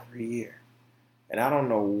every year. And I don't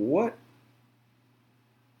know what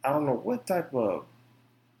type of,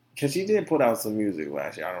 because she did put out some music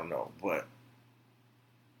last year. I don't know, but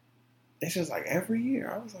it's just like every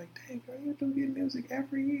year. I was like, dang, girl, you do get music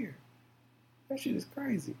every year. That shit is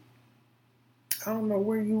crazy. I don't know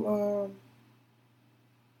where you.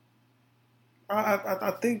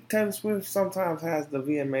 I think Taylor Swift sometimes has the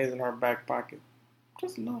VMAs in her back pocket,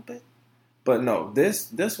 just a little bit. But no, this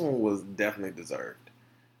one was definitely deserved,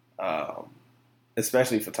 um,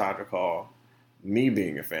 especially for Todrick Hall. Me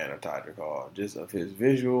being a fan of Todrick Hall, just of his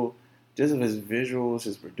visuals,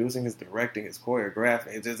 his producing, his directing, his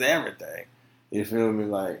choreographing, just everything. You feel me?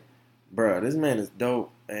 Like, bruh, this man is dope,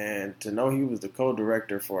 and to know he was the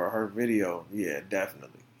co-director for her video, yeah,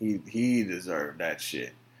 definitely, he deserved that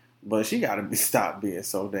shit. But she got to be stop being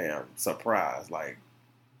so damn surprised, like,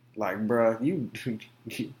 bruh, you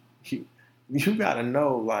you, you got to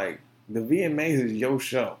know, like, the VMAs is your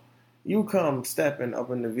show. You come stepping up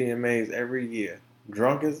in the VMAs every year,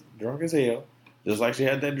 drunk as hell, just like she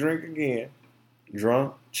had that drink again,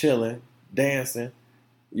 drunk, chilling, dancing.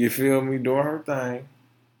 You feel me, doing her thing,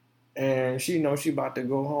 and she knows she about to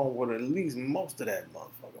go home with at least most of that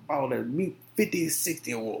motherfucker, about at least 50 or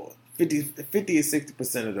 60 awards, 50 or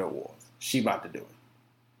 60% of the awards. She about to do it.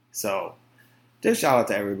 So just shout out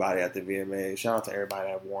to everybody at the VMA. Shout out to everybody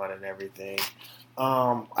that won and everything.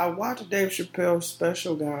 I watched Dave Chappelle's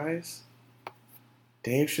special, guys.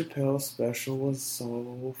 Dave Chappelle's special was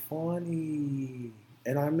so funny.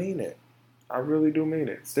 And I mean it. I really do mean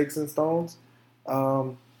it. Sticks and Stones.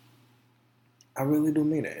 Um, I really do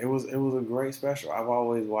mean it. It was a great special. I've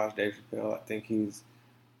always watched Dave Chappelle. I think he's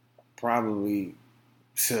probably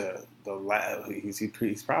the last.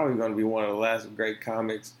 He's probably going to be one of the last great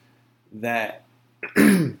comics that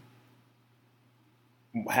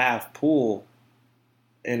have pull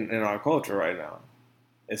in our culture right now,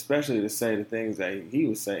 especially to say the things that he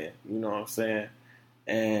was saying. You know what I'm saying?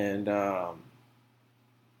 And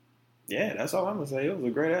yeah, that's all I'm gonna say. It was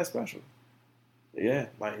a great ass special. Yeah,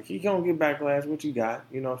 like he gonna get backlash. What you got?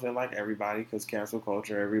 You know what I'm saying? Like everybody, because cancel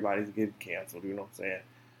culture, everybody's getting canceled. You know what I'm saying?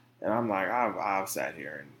 And I'm like, I've sat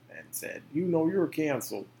here and said, you know, you're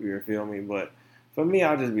canceled. You feel me? But for me,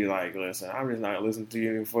 I'll just be like, listen, I'm just not listening to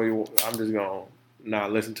you for you. I'm just gonna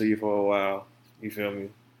not listen to you for a while. You feel me?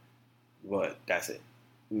 But that's it.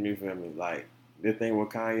 You feel me? Like the thing with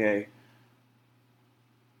Kanye,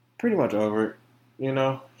 pretty much over it. You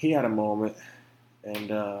know, he had a moment,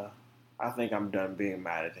 and I think I'm done being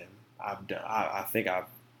mad at him. I think I've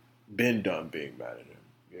been done being mad at him.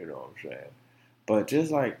 You know what I'm saying? But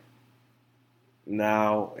just like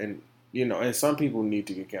now, and you know, and some people need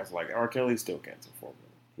to get canceled. Like R. Kelly's still canceled for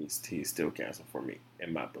me. He's still canceled for me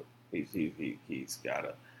in my book. He's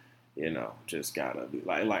gotta, you know, just gotta be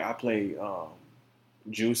like I play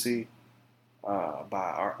Juicy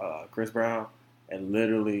by Chris Brown, and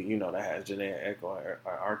literally, you know, that has Janae Echo and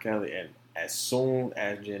R. Kelly. And as soon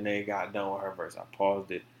as Janae got done with her verse, I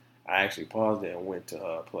paused it. I actually paused it and went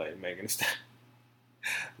to play Megan Thee Stallion.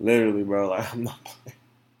 Literally, bro, like I'm not playing.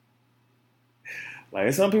 Like,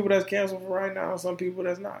 there's some people that's canceled for right now, some people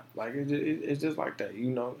that's not. Like, it's just like that, you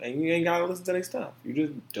know. And you ain't gotta listen to their stuff. You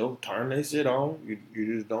just don't turn their shit on.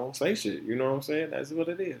 You just don't say shit. You know what I'm saying? That's what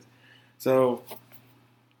it is. So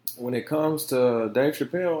when it comes to Dave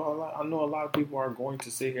Chappelle, I know a lot of people are going to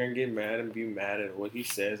sit here and get mad and be mad at what he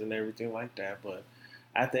says and everything like that. But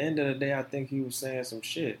at the end of the day, I think he was saying some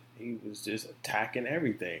shit. He was just attacking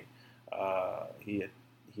everything. He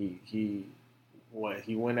he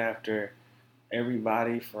went after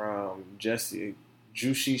everybody from Jesse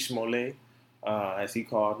Juicy Smollett, as he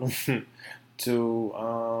called him,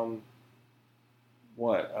 to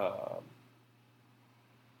what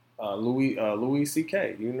Louis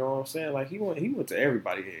C.K. You know what I'm saying? Like he went to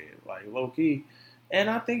everybody's head, like low key, and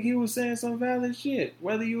I think he was saying some valid shit,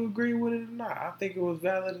 whether you agree with it or not. I think it was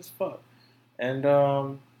valid as fuck, and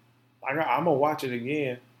I'm gonna watch it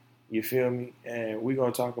again. You feel me? And we're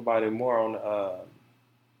gonna talk about it more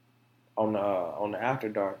on the after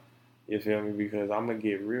dark. You feel me? Because I'm gonna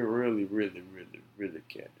get really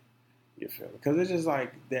candid. You feel me? Because it's just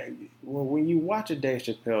like that. When you watch a Dave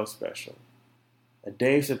Chappelle special,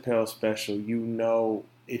 you know,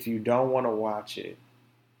 if you don't want to watch it,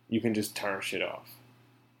 you can just turn shit off.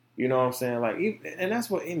 You know what I'm saying? Like, and that's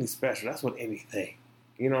what any special, that's what anything.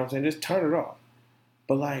 You know what I'm saying? Just turn it off.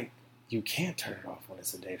 But like, you can't turn it off when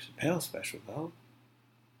it's a Dave Chappelle special, though,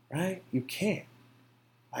 right? You can't.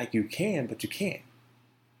 Like, you can, but you can't,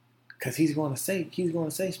 because he's gonna say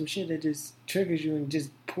some shit that just triggers you and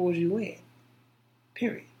just pulls you in.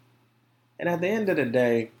 Period. And at the end of the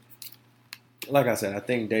day, like I said, I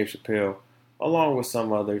think Dave Chappelle, along with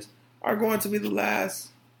some others, are going to be the last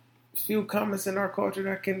few comments in our culture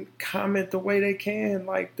that can comment the way they can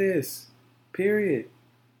like this. Period.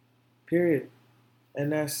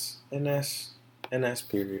 And that's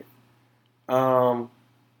period.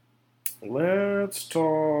 Let's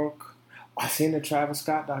talk. I seen the Travis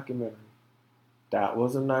Scott documentary. That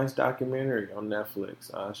was a nice documentary on Netflix.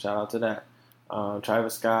 Shout out to that.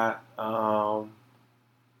 Travis Scott.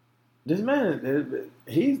 This man,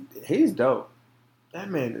 he's dope. That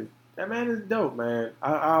man is dope, man.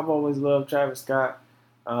 I've always loved Travis Scott.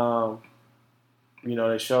 You know,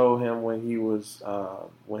 they showed him when he was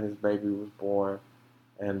when his baby was born,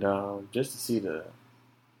 and just to see the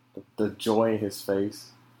joy in his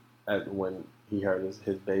face when he heard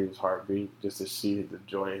his baby's heartbeat, just to see the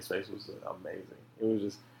joy in his face was amazing. It was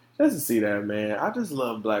just to see that, man. I just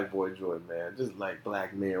love black boy joy, man. Just like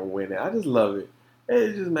black men winning. I just love it.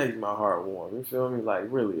 It just makes my heart warm. You feel me? Like,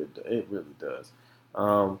 really, it really does.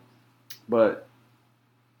 But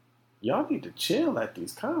y'all need to chill at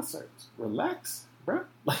these concerts. Relax, bro.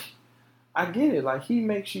 Like, I get it. Like, he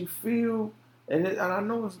makes you feel, and I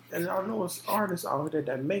know it's artists out there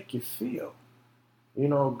that make you feel, you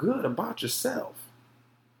know, good about yourself.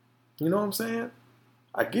 You know what I'm saying?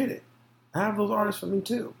 I get it. I have those artists for me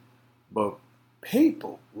too. But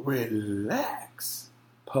people, relax.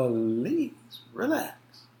 Please, relax.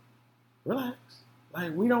 Relax.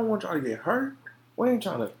 Like, we don't want y'all to get hurt. We ain't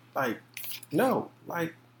trying to, like, no.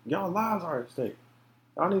 Like, y'all lives are at stake.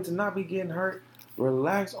 Y'all need to not be getting hurt.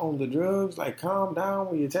 Relax on the drugs. Like, calm down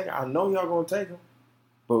when you take it. I know y'all gonna take them,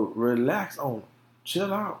 but relax on them.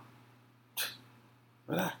 Chill out.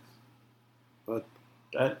 Relax. But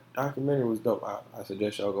that documentary was dope. I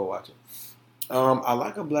suggest y'all go watch it. I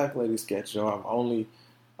like a Black Lady sketch show. I've only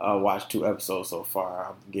watched 2 episodes so far.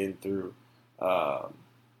 I'm getting through. I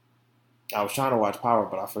was trying to watch Power,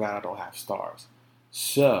 but I forgot I don't have stars.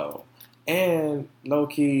 So, and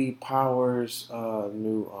low-key Power's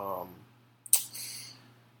new,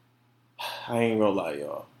 I ain't gonna lie,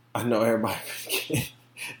 y'all. I know everybody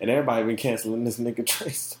been canceling this nigga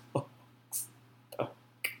Trey Songz.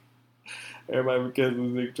 Everybody been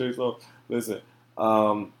canceling this nigga Trey Songz. Listen,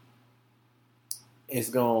 it's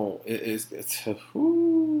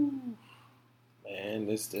whoo, man,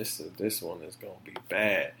 this one is gonna be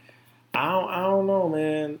bad. I don't know,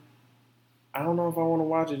 man. I don't know if I want to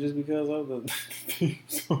watch it just because of the theme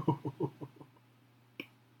song.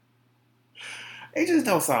 It just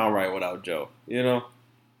don't sound right without Joe, you know?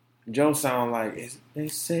 Joe sound like, they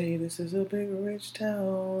say this is a big rich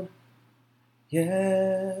town.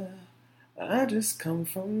 Yeah, I just come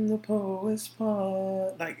from the poet's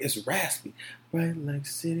part. Like, it's raspy. Bright like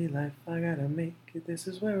city life, I gotta make it. This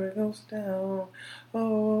is where it goes down.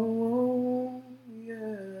 Oh,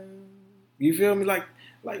 yeah. You feel me? Like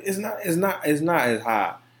it's not as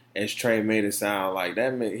high as Trey made it sound. Like,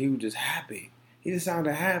 that meant he was just happy. He just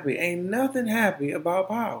sounded happy. Ain't nothing happy about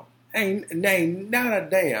Power. Ain't not a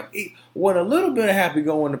damn. When a little bit of happy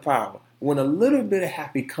go into Power, when a little bit of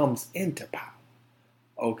happy comes into Power,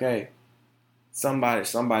 okay,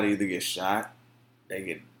 somebody either gets shot,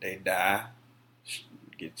 they die,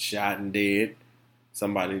 get shot and dead.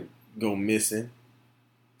 Somebody go missing.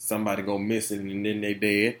 Somebody go missing and then they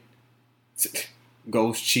dead.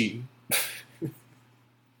 Ghost cheating.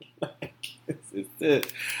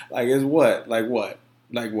 It's what? Like what?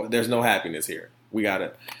 There's no happiness here. We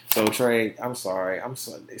gotta. So Trey, I'm sorry.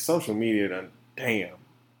 Social media done.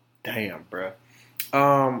 Damn, bruh.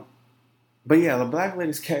 But yeah, the Black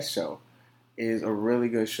Lady Sketch Show is a really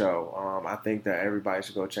good show. I think that everybody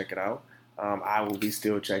should go check it out. I will be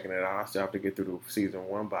still checking it out. I still have to get through season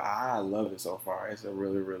 1, but I love it so far. It's a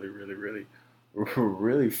really, really, really, really,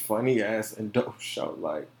 really funny ass and dope show.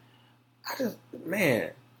 Like, I just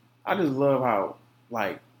love how,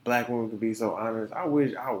 like, black women can be so honest. I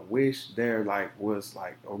wish there was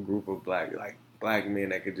a group of black men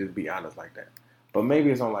that could just be honest like that. But maybe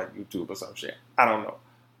it's on like YouTube or some shit. I don't know.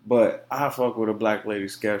 But I fuck with a Black Lady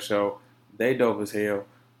Sketch Show. They dope as hell.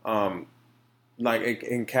 Like,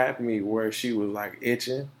 it capped me where she was like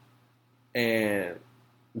itching, and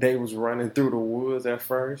they was running through the woods at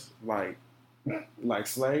first, like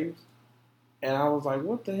slaves. And I was like,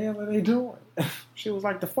 what the hell are they doing? She was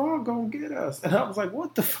like, the fog gonna get us. And I was like,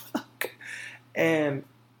 what the fuck? And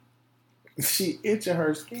she itching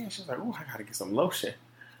her skin. She was like, oh, I gotta get some lotion.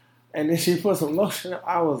 And then she put some lotion.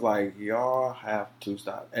 I was like, y'all have to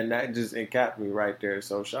stop. And that just encapped me right there.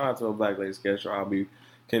 So shout out to the Black Lady Sketch Show. I'll be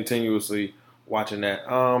continuously watching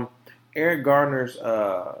that. Eric Gardner's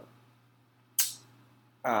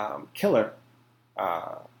killer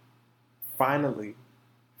uh, finally,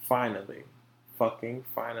 finally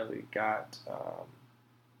got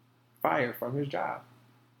fired from his job.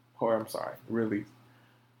 Or I'm sorry, released.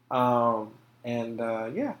 Yeah,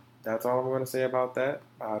 that's all I'm going to say about that.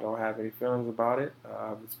 I don't have any feelings about it.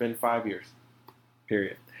 It's been 5 years.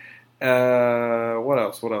 Period. What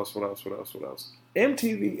else?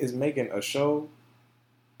 MTV is making a show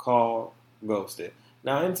called Ghosted.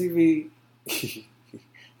 Now, MTV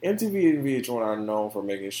and VH1 are known for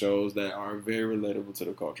making shows that are very relatable to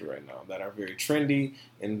the culture right now, that are very trendy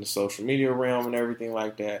in the social media realm and everything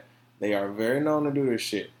like that. They are very known to do this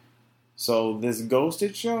shit. So this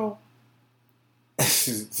Ghosted show,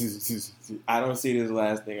 I don't see this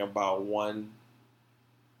lasting about 1,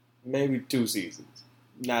 maybe 2 seasons.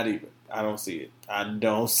 Not even. I don't see it. I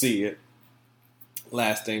don't see it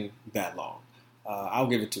lasting that long. I'll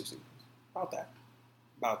give it 2 seasons. About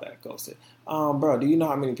that, Ghosted. Bro, do you know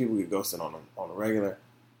how many people get ghosted on a regular?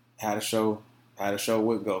 Had a show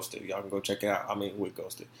with Ghosted. Y'all can go check it out. I mean, with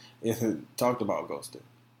Ghosted. Talked about Ghosted.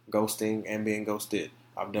 Ghosting and being ghosted.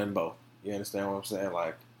 I've done both. You understand what I'm saying?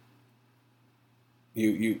 Like,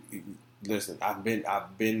 you listen. I've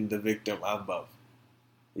been the victim of both.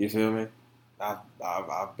 You feel me?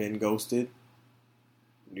 I've been ghosted.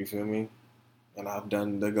 You feel me? And I've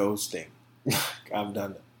done the ghosting. I've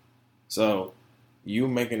done it. So you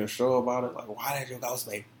making a show about it? Like, why did you ghost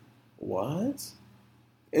me? What?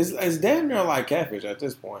 It's damn near like catfish at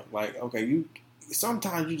this point. Like, okay,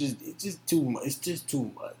 sometimes it's just too much. It's just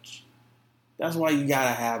too much. That's why you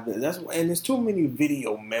gotta have this. And there's too many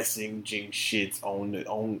video messaging shits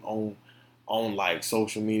on like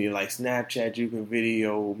social media, like Snapchat. You can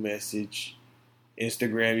video message,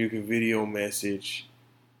 Instagram. You can video message.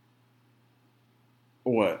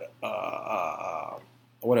 What?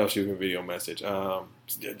 What else you can video message?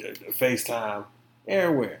 FaceTime,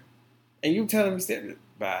 everywhere. And you telling me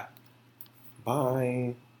bye.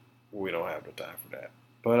 We don't have no time for that.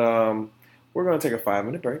 But we're gonna take a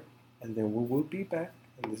 5-minute break. And then we will be back.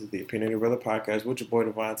 And this is the Opinionated Brother Podcast with your boy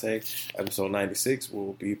Devontae, episode 96.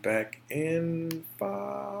 We'll be back in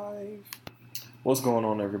 5. What's going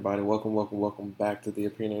on, everybody? Welcome back to the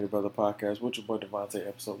Opinionated Brother Podcast with your boy Devontae,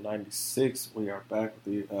 episode 96. We are back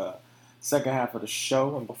with the second half of the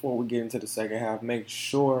show. And before we get into the second half, make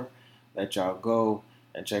sure that y'all go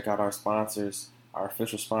and check out our sponsors, our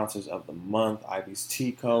official sponsors of the month, Ivy's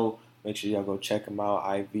Tea Co. Make sure y'all go check them out,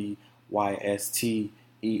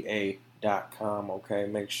 IVYSTEA.com, okay?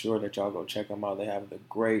 Make sure that y'all go check them out. They have the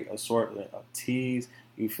great assortment of teas,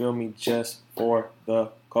 you feel me, just for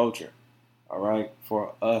the culture, all right?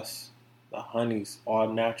 For us, the honeys, all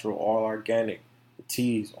natural, all organic. The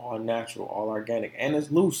teas, all natural, all organic. And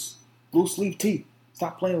it's loose leaf tea.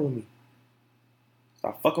 Stop playing with me.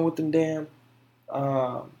 Stop fucking with them damn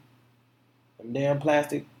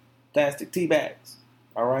plastic tea bags,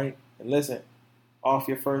 all right? And listen, off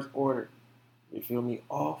your first order. You feel me?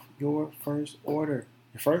 Off your first order.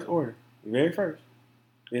 Your first order. Your very first.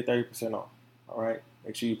 Get 30% off. All right?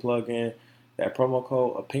 Make sure you plug in that promo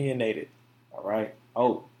code Opinionated. All right?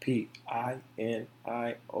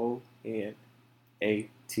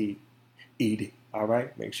 OPINIONATED. All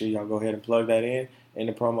right? Make sure y'all go ahead and plug that in. And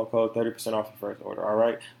the promo code 30% off your first order. All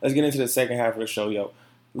right? Let's get into the second half of the show, yo.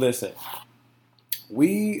 Listen.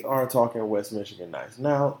 We are talking West Michigan Nights.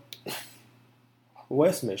 Now,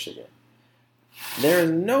 West Michigan. There is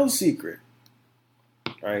no secret,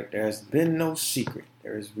 right? There has been no secret.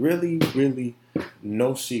 There is really, really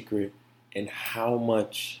no secret in how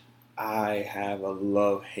much I have a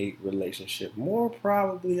love-hate relationship. More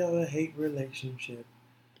probably of a hate relationship.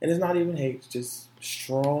 And it's not even hate, it's just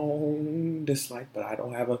strong dislike. But I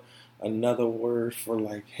don't have another word for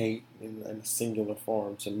like hate in a singular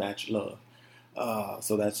form to match love.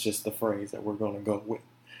 So that's just the phrase that we're going to go with.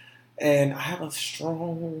 And I have a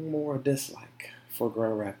strong more dislike for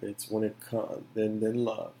Grand Rapids when it comes than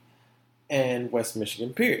love and West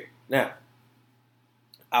Michigan, period. Now,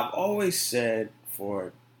 I've always said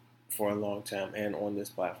for a long time, and on this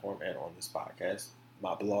platform and on this podcast,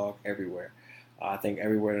 my blog, everywhere. I think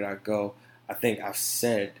everywhere that I go, I think I've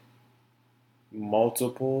said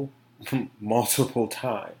multiple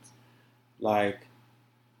times, like,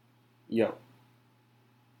 yo,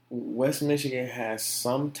 West Michigan has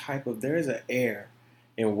some type of, there is an air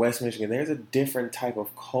in West Michigan. There's a different type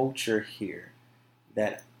of culture here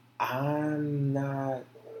that I'm not,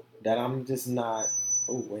 that I'm just not,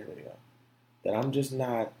 oh, wait a minute, that I'm just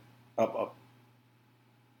not up.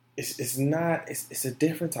 It's not, it's a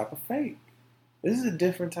different type of fake. This is a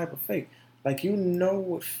different type of fake. Like, you know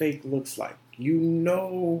what fake looks like.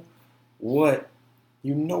 What,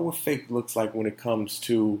 what fake looks like when it comes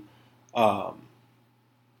to,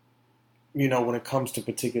 when it comes to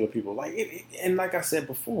particular people. Like, and like I said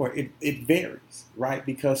before, it varies, right?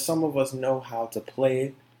 Because some of us know how to play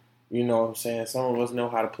it. You know what I'm saying? Some of us know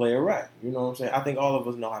how to play it right. You know what I'm saying? I think all of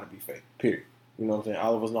us know how to be fake, period. You know what I'm saying?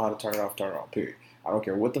 All of us know how to turn it off, period. I don't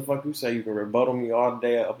care what the fuck you say. You can rebuttal me all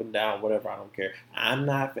day, up and down, whatever. I don't care. I'm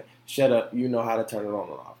not. Shut up. You know how to turn it on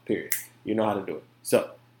and off, period. You know how to do it.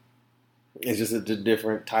 So, it's just a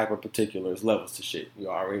different type of particulars, levels to shit. You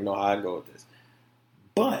already know how I go with this.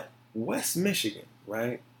 But West Michigan,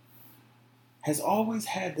 right, has always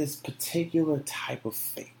had this particular type of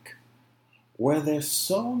fake where they're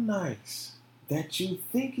so nice that you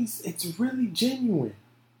think it's really genuine.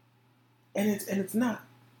 And it's not.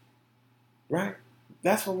 Right?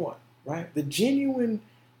 That's for one, right? The genuine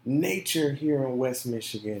nature here in West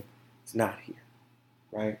Michigan is not here.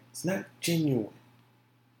 Right? It's not genuine.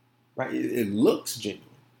 Right? It looks genuine.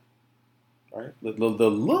 Right? The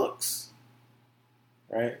looks,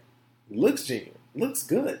 right? It looks genuine. It looks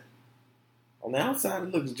good. On the outside,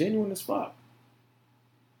 it looks genuine as fuck.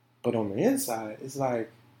 But on the inside, it's like,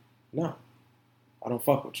 no, I don't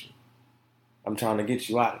fuck with you. I'm trying to get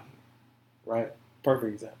you out of here. Right?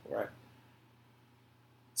 Perfect example, right?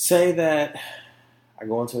 Say that I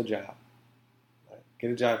go into a job, right? Get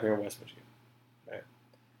a job here in West Michigan, right?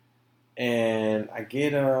 And I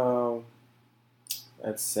get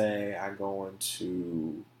let's say I go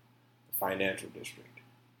into the financial district,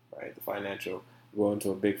 right? Go into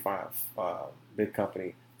a big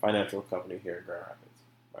company, financial company here in Grand Rapids,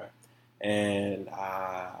 right? And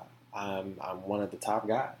I'm one of the top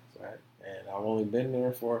guys, right? And I've only been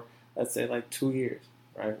there for, let's say, like 2 years,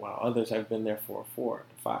 right? While others have been there for 4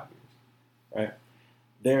 to 5 years, right?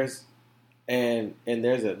 There's a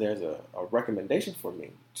recommendation for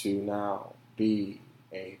me to now be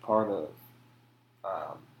a part of,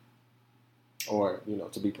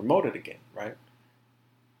 to be promoted again, right?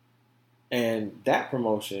 And that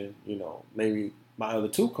promotion, maybe my other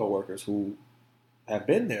 2 coworkers who have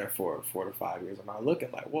been there for 4 to 5 years are not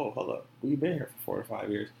looking like, whoa, hold up, we've been here for 4 to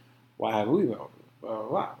 5 years. Why have we been over?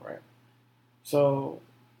 Right? So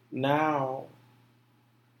now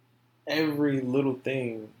every little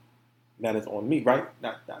thing that is on me, right?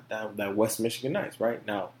 That West Michigan Nice, right?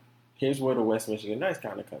 Now, here's where the West Michigan Nice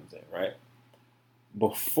kind of comes in, right?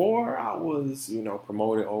 Before I was,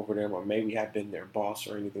 promoted over them, or maybe had been their boss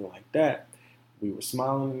or anything like that, we were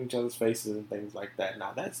smiling in each other's faces and things like that.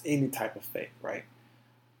 Now, that's any type of fake, right?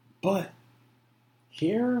 But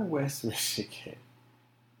here in West Michigan,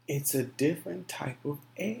 it's a different type of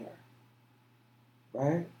air,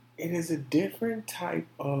 right? It is a different type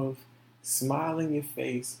of smile in your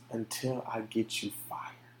face until I get you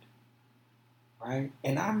fired, right?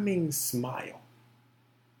 And I mean smile.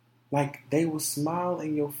 Like, they will smile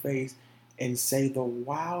in your face and say the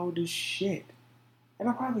wildest shit. And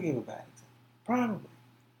I'll probably give a bad example. Probably,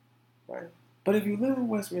 right? But if you live in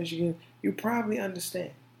West Michigan, you probably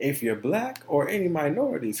understand. If you're black or any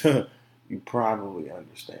minorities, you probably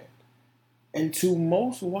understand. And to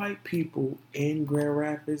most white people in Grand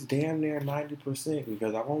Rapids, damn near 90%,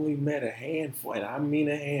 because I've only met a handful, and I mean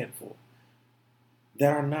a handful,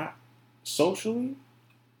 that are not socially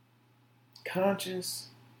conscious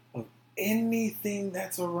of anything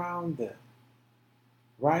that's around them,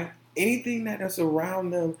 right? Anything that's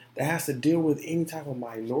around them that has to deal with any type of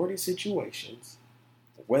minority situations,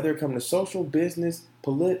 whether it comes to social, business,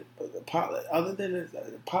 other than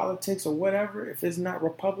politics or whatever, if it's not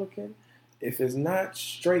Republican, if it's not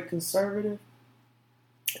straight conservative,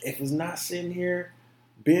 if it's not sitting here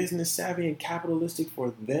business savvy and capitalistic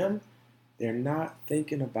for them, they're not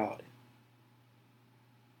thinking about it.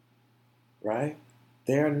 Right?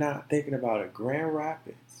 They're not thinking about it. Grand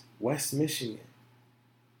Rapids, West Michigan.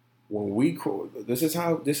 This is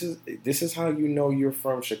how you know you're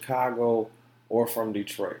from Chicago or from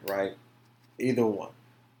Detroit, right? Either one.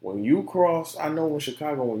 When you cross, I know in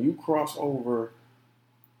Chicago, when you cross over,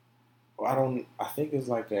 I think it's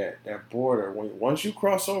like that border. Once you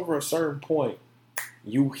cross over a certain point,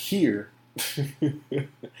 you hear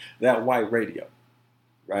that white radio,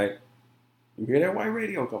 right? You hear that white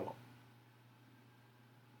radio come on.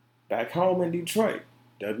 Back home in Detroit,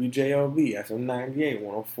 WJLB, FM 98,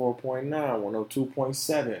 104.9,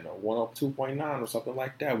 102.7, or 102.9, or something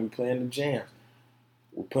like that. We playing the jams.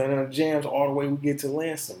 We're playing the jams all the way we get to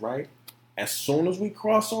Lansing, right? As soon as we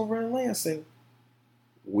cross over in Lansing,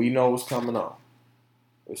 we know what's coming on.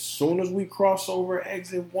 As soon as we cross over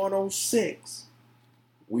exit 106,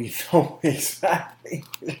 we know exactly.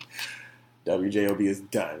 WJOB is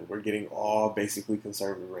done. We're getting all basically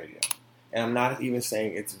conservative radio. And I'm not even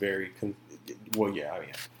saying it's very,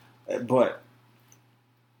 but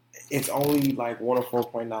it's only like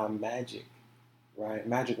 104.9 Magic, right?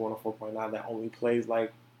 Magic 104.9 that only plays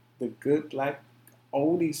like the good black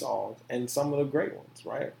oldie songs and some of the great ones,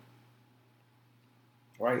 right?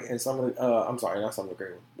 Right? And some of the, I'm sorry, not some of the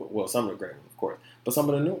great ones. Well, some of the great ones, of course. But some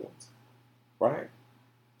of the new ones, right?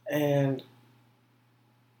 And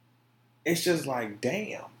it's just like,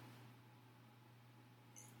 damn.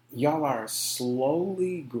 Y'all are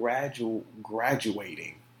slowly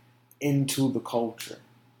graduating into the culture.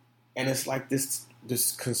 And it's like this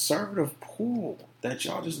conservative pool that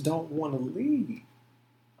y'all just don't want to leave.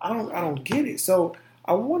 I don't get it. So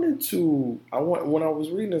when I was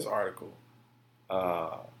reading this article,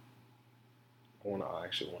 I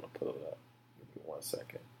actually want to pull it up. Give me 1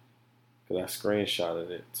 second. Because I screenshotted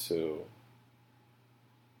it too.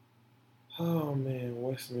 Oh man,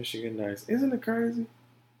 West Michigan Nice. Isn't it crazy?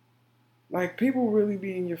 Like, people really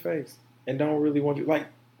be in your face and don't really want you. Like,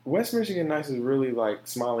 West Michigan Nice is really like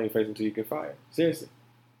smiling your face until you get fired. Seriously.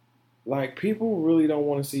 Like, people really don't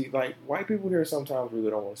want to see, like, white people here sometimes really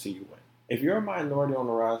don't want to see you win. If you're a minority on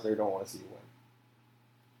the rise, they don't want to see you win.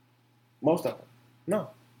 Most of them.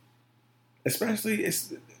 No. Especially,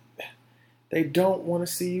 they don't want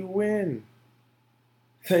to see you win.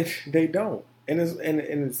 They don't. And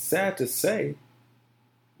it's sad to say,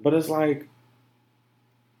 but it's like,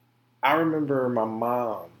 I remember my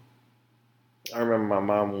mom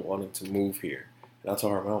wanted to move here. And I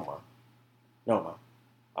told her, no, Mom,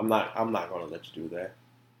 I'm not going to let you do that.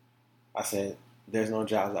 I said, there's no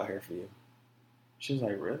jobs out here for you. She was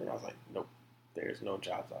like, really? I was like, nope, there's no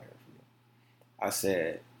jobs out here for you. I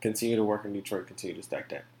said, continue to work in Detroit, continue to stack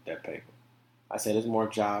that paper. I said, there's more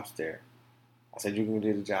jobs there. I said, you can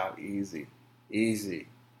do the job easy.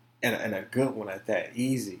 And a good one at that,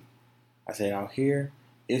 easy. I said, out here,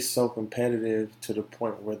 it's so competitive to the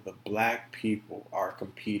point where the black people are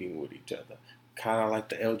competing with each other. Kind of like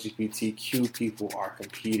the LGBTQ people are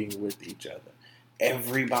competing with each other.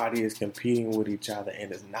 Everybody is competing with each other,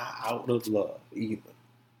 and it's not out of love either.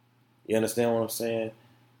 You understand what I'm saying?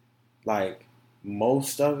 Like,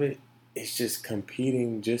 most of it is just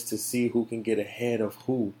competing just to see who can get ahead of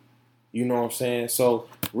who. You know what I'm saying? So,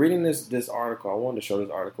 reading this article, I wanted to show this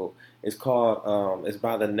article. It's called, it's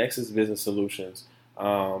by the Nexus Business Solutions.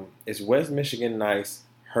 It's West Michigan Nice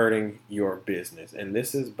Hurting Your Business. And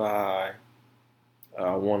this is by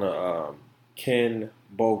Ken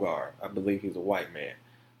Bogart. I believe he's a white man.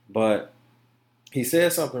 But he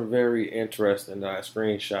said something very interesting that I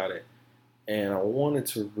screenshotted. And I wanted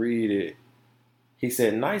to read it. He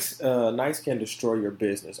said, nice can destroy your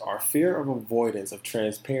business. Our fear of avoidance of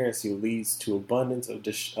transparency leads to abundance of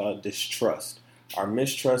distrust. Our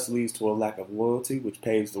mistrust leads to a lack of loyalty, which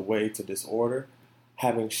paves the way to disorder.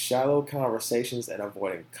 Having shallow conversations and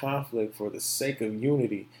avoiding conflict for the sake of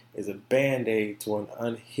unity is a band-aid to an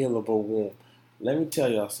unhealable wound. Let me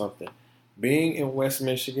tell y'all something. Being in West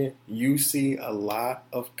Michigan, you see a lot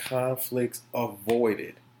of conflicts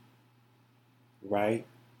avoided, right?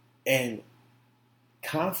 And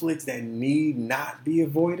conflicts that need not be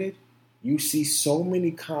avoided, you see so many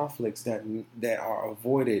conflicts that are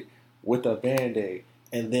avoided with a band-aid,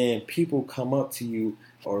 and then people come up to you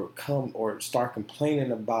or start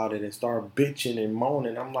complaining about it and start bitching and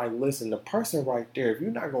moaning. I'm like, listen, the person right there, if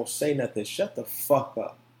you're not gonna say nothing, shut the fuck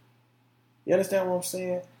up. You understand what I'm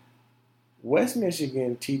saying? West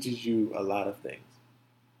Michigan teaches you a lot of things,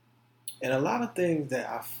 and a lot of things that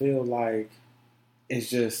I feel like is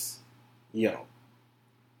just,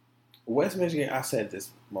 West Michigan, I said this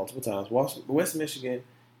multiple times, West Michigan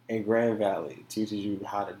and Grand Valley teaches you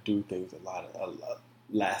how to do things a lot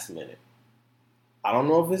last minute. I don't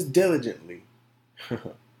know if it's diligently,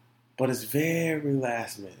 but it's very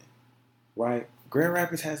last minute, right? Grand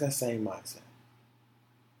Rapids has that same mindset.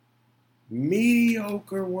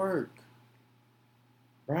 Mediocre work,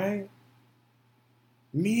 right?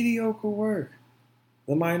 Mediocre work.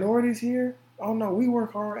 The minorities here, oh no, we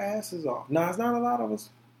work our asses off. Now, it's not a lot of us,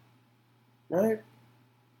 right?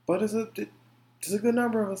 But it's a good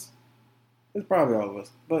number of us. It's probably all of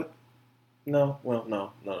us. But no,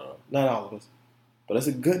 not all of us. But it's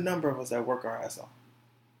a good number of us that work our ass off.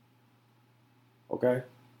 Okay?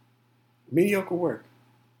 Mediocre work.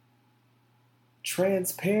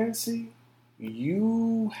 transparency,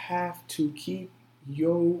 you have to keep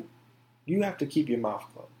your mouth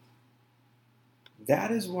closed.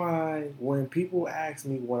 That is why when people ask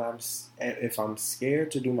me if I'm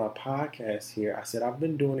scared to do my podcast here, I said I've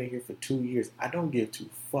been doing it here for 2 years. I don't give two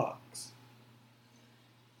fucks.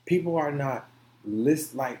 People are not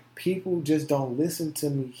people just don't listen to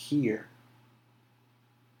me here.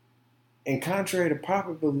 And contrary to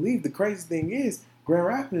popular belief, the crazy thing is Grand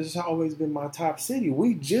Rapids has always been my top city.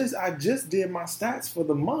 I just did my stats for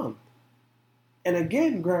the month. And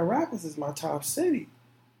again, Grand Rapids is my top city.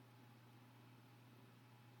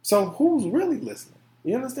 So who's really listening?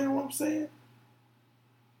 You understand what I'm saying?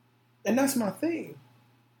 And that's my thing.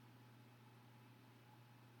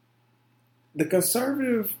 The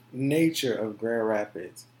conservative nature of Grand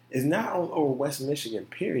Rapids is not over West Michigan,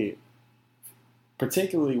 period.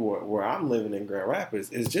 Particularly where I'm living in Grand Rapids,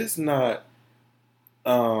 it's just not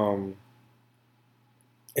for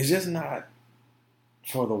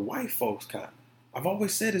the white folks kind of. I've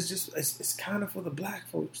always said it's kind of for the black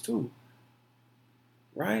folks too.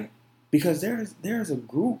 Right? Because there's a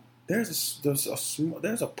group, there's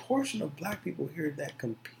a portion of black people here that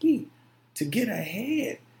compete to get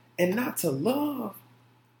ahead and not to love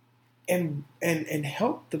and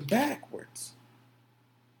help the backwards.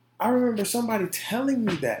 I remember somebody telling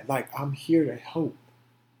me that, like, I'm here to help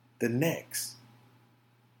the next.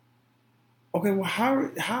 Okay, well,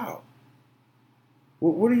 how?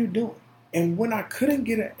 What are you doing? And when I couldn't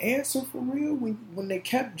get an answer for real, when they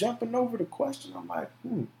kept jumping over the question, I'm like,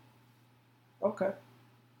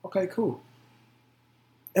 okay, cool.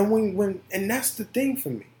 And and that's the thing for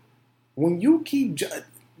me. When you keep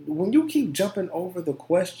jumping over the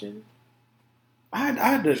question, I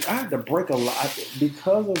had to break a lot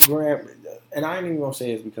because of Grand, and I ain't even gonna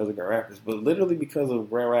say it's because of Grand Rapids, but literally because of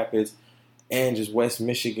Grand Rapids and just West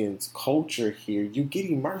Michigan's culture here. You get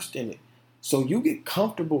immersed in it. So you get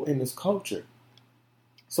comfortable in this culture.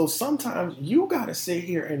 So sometimes you got to sit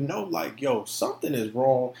here and know, like, yo, something is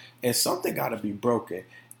wrong and something got to be broken.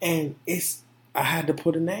 And I had to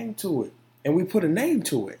put a name to it. And we put a name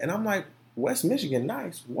to it. And I'm like, West Michigan,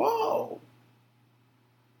 nice. Whoa.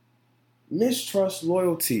 Mistrust,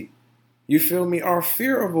 loyalty. You feel me? Our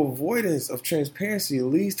fear of avoidance of transparency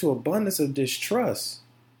leads to abundance of distrust.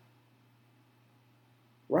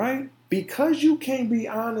 Right? Because you can't be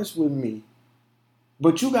honest with me,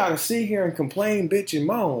 but you got to sit here and complain, bitch, and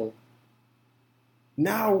moan.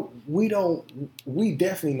 Now we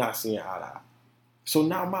definitely not seeing eye to eye. So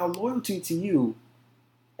now my loyalty to you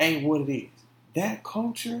ain't what it is. That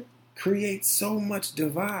culture creates so much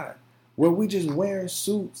divide where we just wearing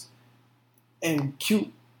suits and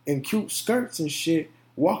cute skirts and shit,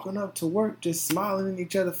 walking up to work, just smiling in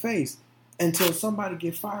each other's face until somebody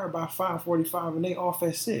get fired by 5:45 and they off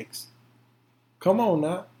at 6. Come on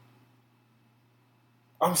now.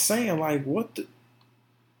 I'm saying, like, what the...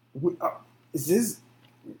 is this...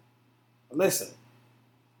 Listen.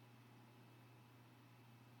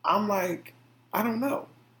 I'm like, I don't know.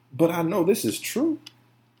 But I know this is true.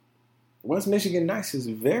 West Michigan nice is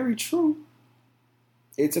very true.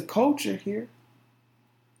 It's a culture here.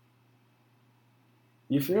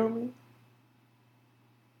 You feel me?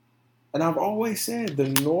 And I've always said the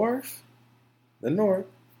North,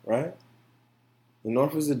 right? The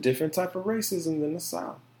North is a different type of racism than the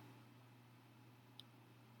South.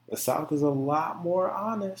 The South is a lot more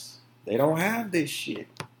honest. They don't have this shit.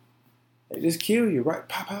 They just kill you, right?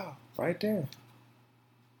 Pow, pow, right there.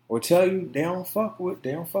 Or tell you they don't fuck with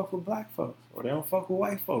black folks. Or they don't fuck with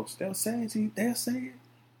white folks. They'll say it to you. They'll say it.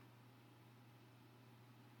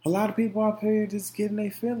 A lot of people up here just getting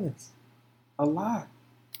their feelings. A lot.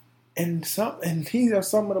 And these are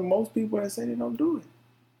some of the most people that say they don't do it.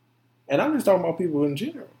 And I'm just talking about people in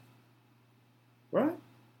general. Right?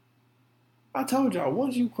 I told y'all,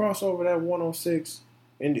 once you cross over that 106,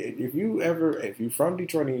 and if you're from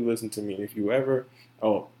Detroit and you listen to me,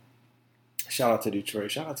 shout out to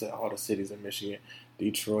Detroit, shout out to all the cities in Michigan,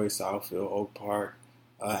 Detroit, Southfield, Oak Park,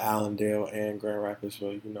 Allendale, and Grand Rapids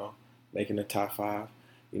for, making the top 5,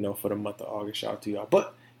 for the month of August. Shout out to y'all.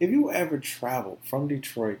 But if you ever travel from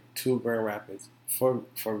Detroit to Grand Rapids for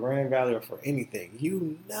Grand Valley or for anything,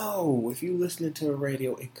 if you listening to the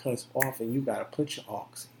radio, it cuts off and you got to put your aux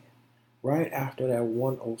in right after that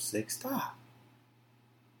 106 stop.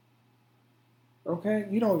 Okay?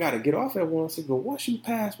 You don't got to get off at 106, but once you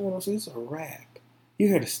pass 106, it's a wrap. You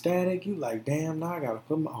hear the static, you like, damn, now I got to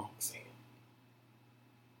put my aux in.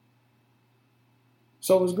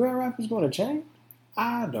 So is Grand Rapids going to change?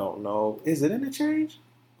 I don't know. Is it in a change?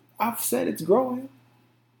 I've said it's growing.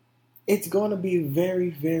 It's going to be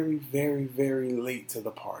very, very, very, very late to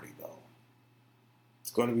the party, though.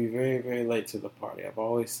 It's going to be very, very late to the party. I've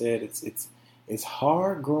always said it's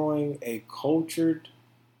hard growing a cultured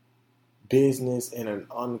business in an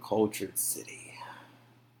uncultured city.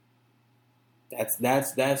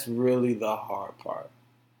 That's really the hard part.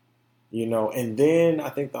 And then I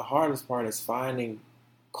think the hardest part is finding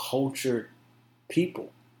cultured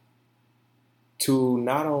people to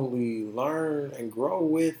not only learn and grow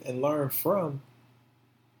with and learn from,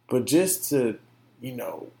 but just to,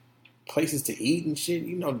 places to eat and shit.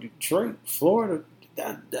 Detroit, Florida,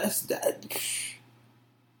 that's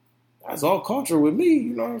all culture with me.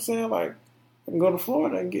 You know what I'm saying? Like, I can go to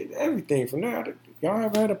Florida and get everything from there. Y'all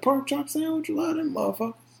ever had a pork chop sandwich? You love them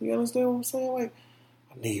motherfuckers. You understand what I'm saying? Like,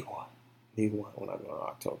 I need one. When I go in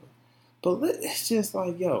October. But it's just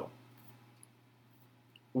like, yo,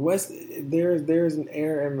 there's an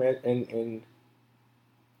air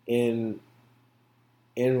in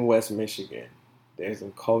West Michigan. There's a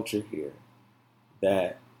culture here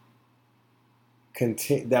that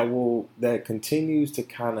continues to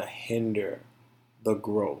kind of hinder the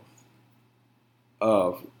growth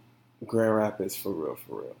of Grand Rapids for real.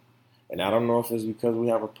 And I don't know if it's because we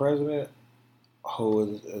have a president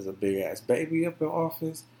who is a big ass baby up in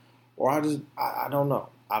office, or I don't know.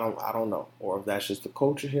 I don't know, or if that's just the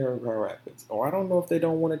culture here in Grand Rapids, or I don't know if they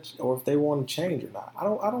don't want to, or if they want to change or not. I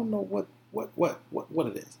don't know what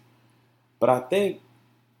it is. But I think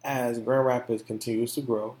as Grand Rapids continues to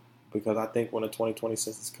grow, because I think when the 2020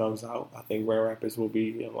 census comes out, I think Grand Rapids will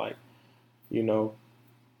be in they'll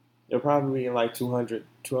probably be in like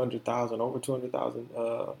 200,000, over 200,000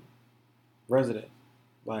 residents.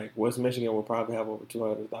 Like, West Michigan will probably have over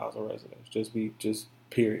 200,000 residents, just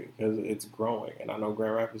period, because it's growing. And I know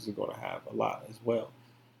Grand Rapids is going to have a lot as well.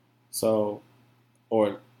 So,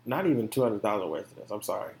 or not even 200,000 residents, I'm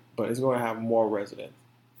sorry, but it's going to have more residents.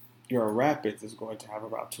 Grand Rapids is going to have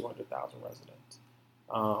about 200,000 residents,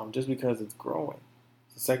 just because it's growing.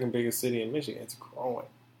 It's the second biggest city in Michigan. It's growing.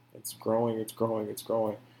 It's growing.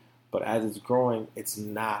 But as it's growing, it's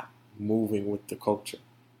not moving with the culture.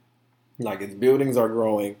 Like, its buildings are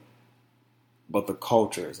growing, but the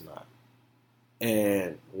culture is not.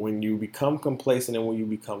 And when you become complacent and when you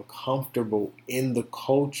become comfortable in the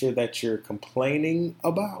culture that you're complaining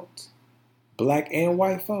about, black and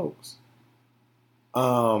white folks,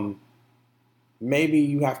 maybe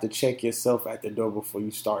you have to check yourself at the door before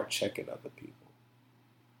you start checking other people.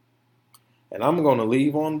 And I'm going to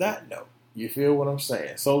leave on that note. You feel what I'm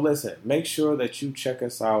saying? So listen, make sure that you check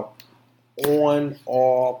us out on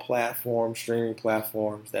all platforms, streaming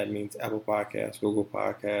platforms. That means Apple Podcasts, Google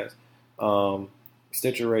Podcasts,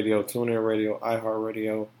 Stitcher Radio, TuneIn Radio,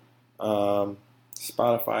 iHeartRadio,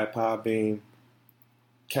 Spotify, Podbean,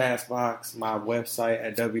 Castbox, my website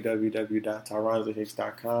at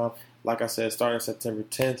www.tyronzahicks.com. Like I said, starting September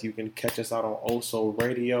 10th, you can catch us out on Oso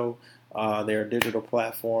Radio. They're a digital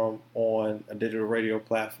radio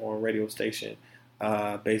platform, radio station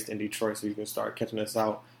based in Detroit, so you can start catching us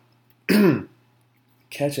out. On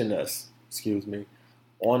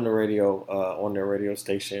the radio, on their radio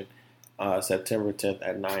station, September 10th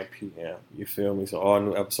at 9 p.m. You feel me? So all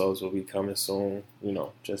new episodes will be coming soon,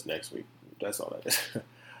 just next week. That's all that is.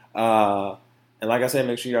 And like I said,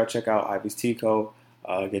 make sure y'all check out Ivy's Tea Co.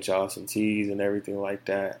 Get y'all some teas and everything like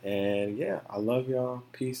that. And yeah, I love y'all.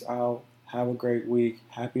 Peace out. Have a great week.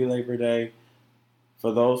 Happy Labor Day.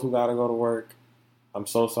 For those who gotta go to work, I'm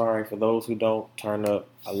so sorry. For those who don't, turn up.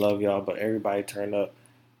 I love y'all, but everybody turn up.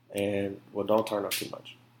 And don't turn up too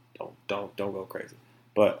much. Don't go crazy.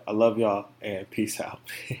 But I love y'all and peace out.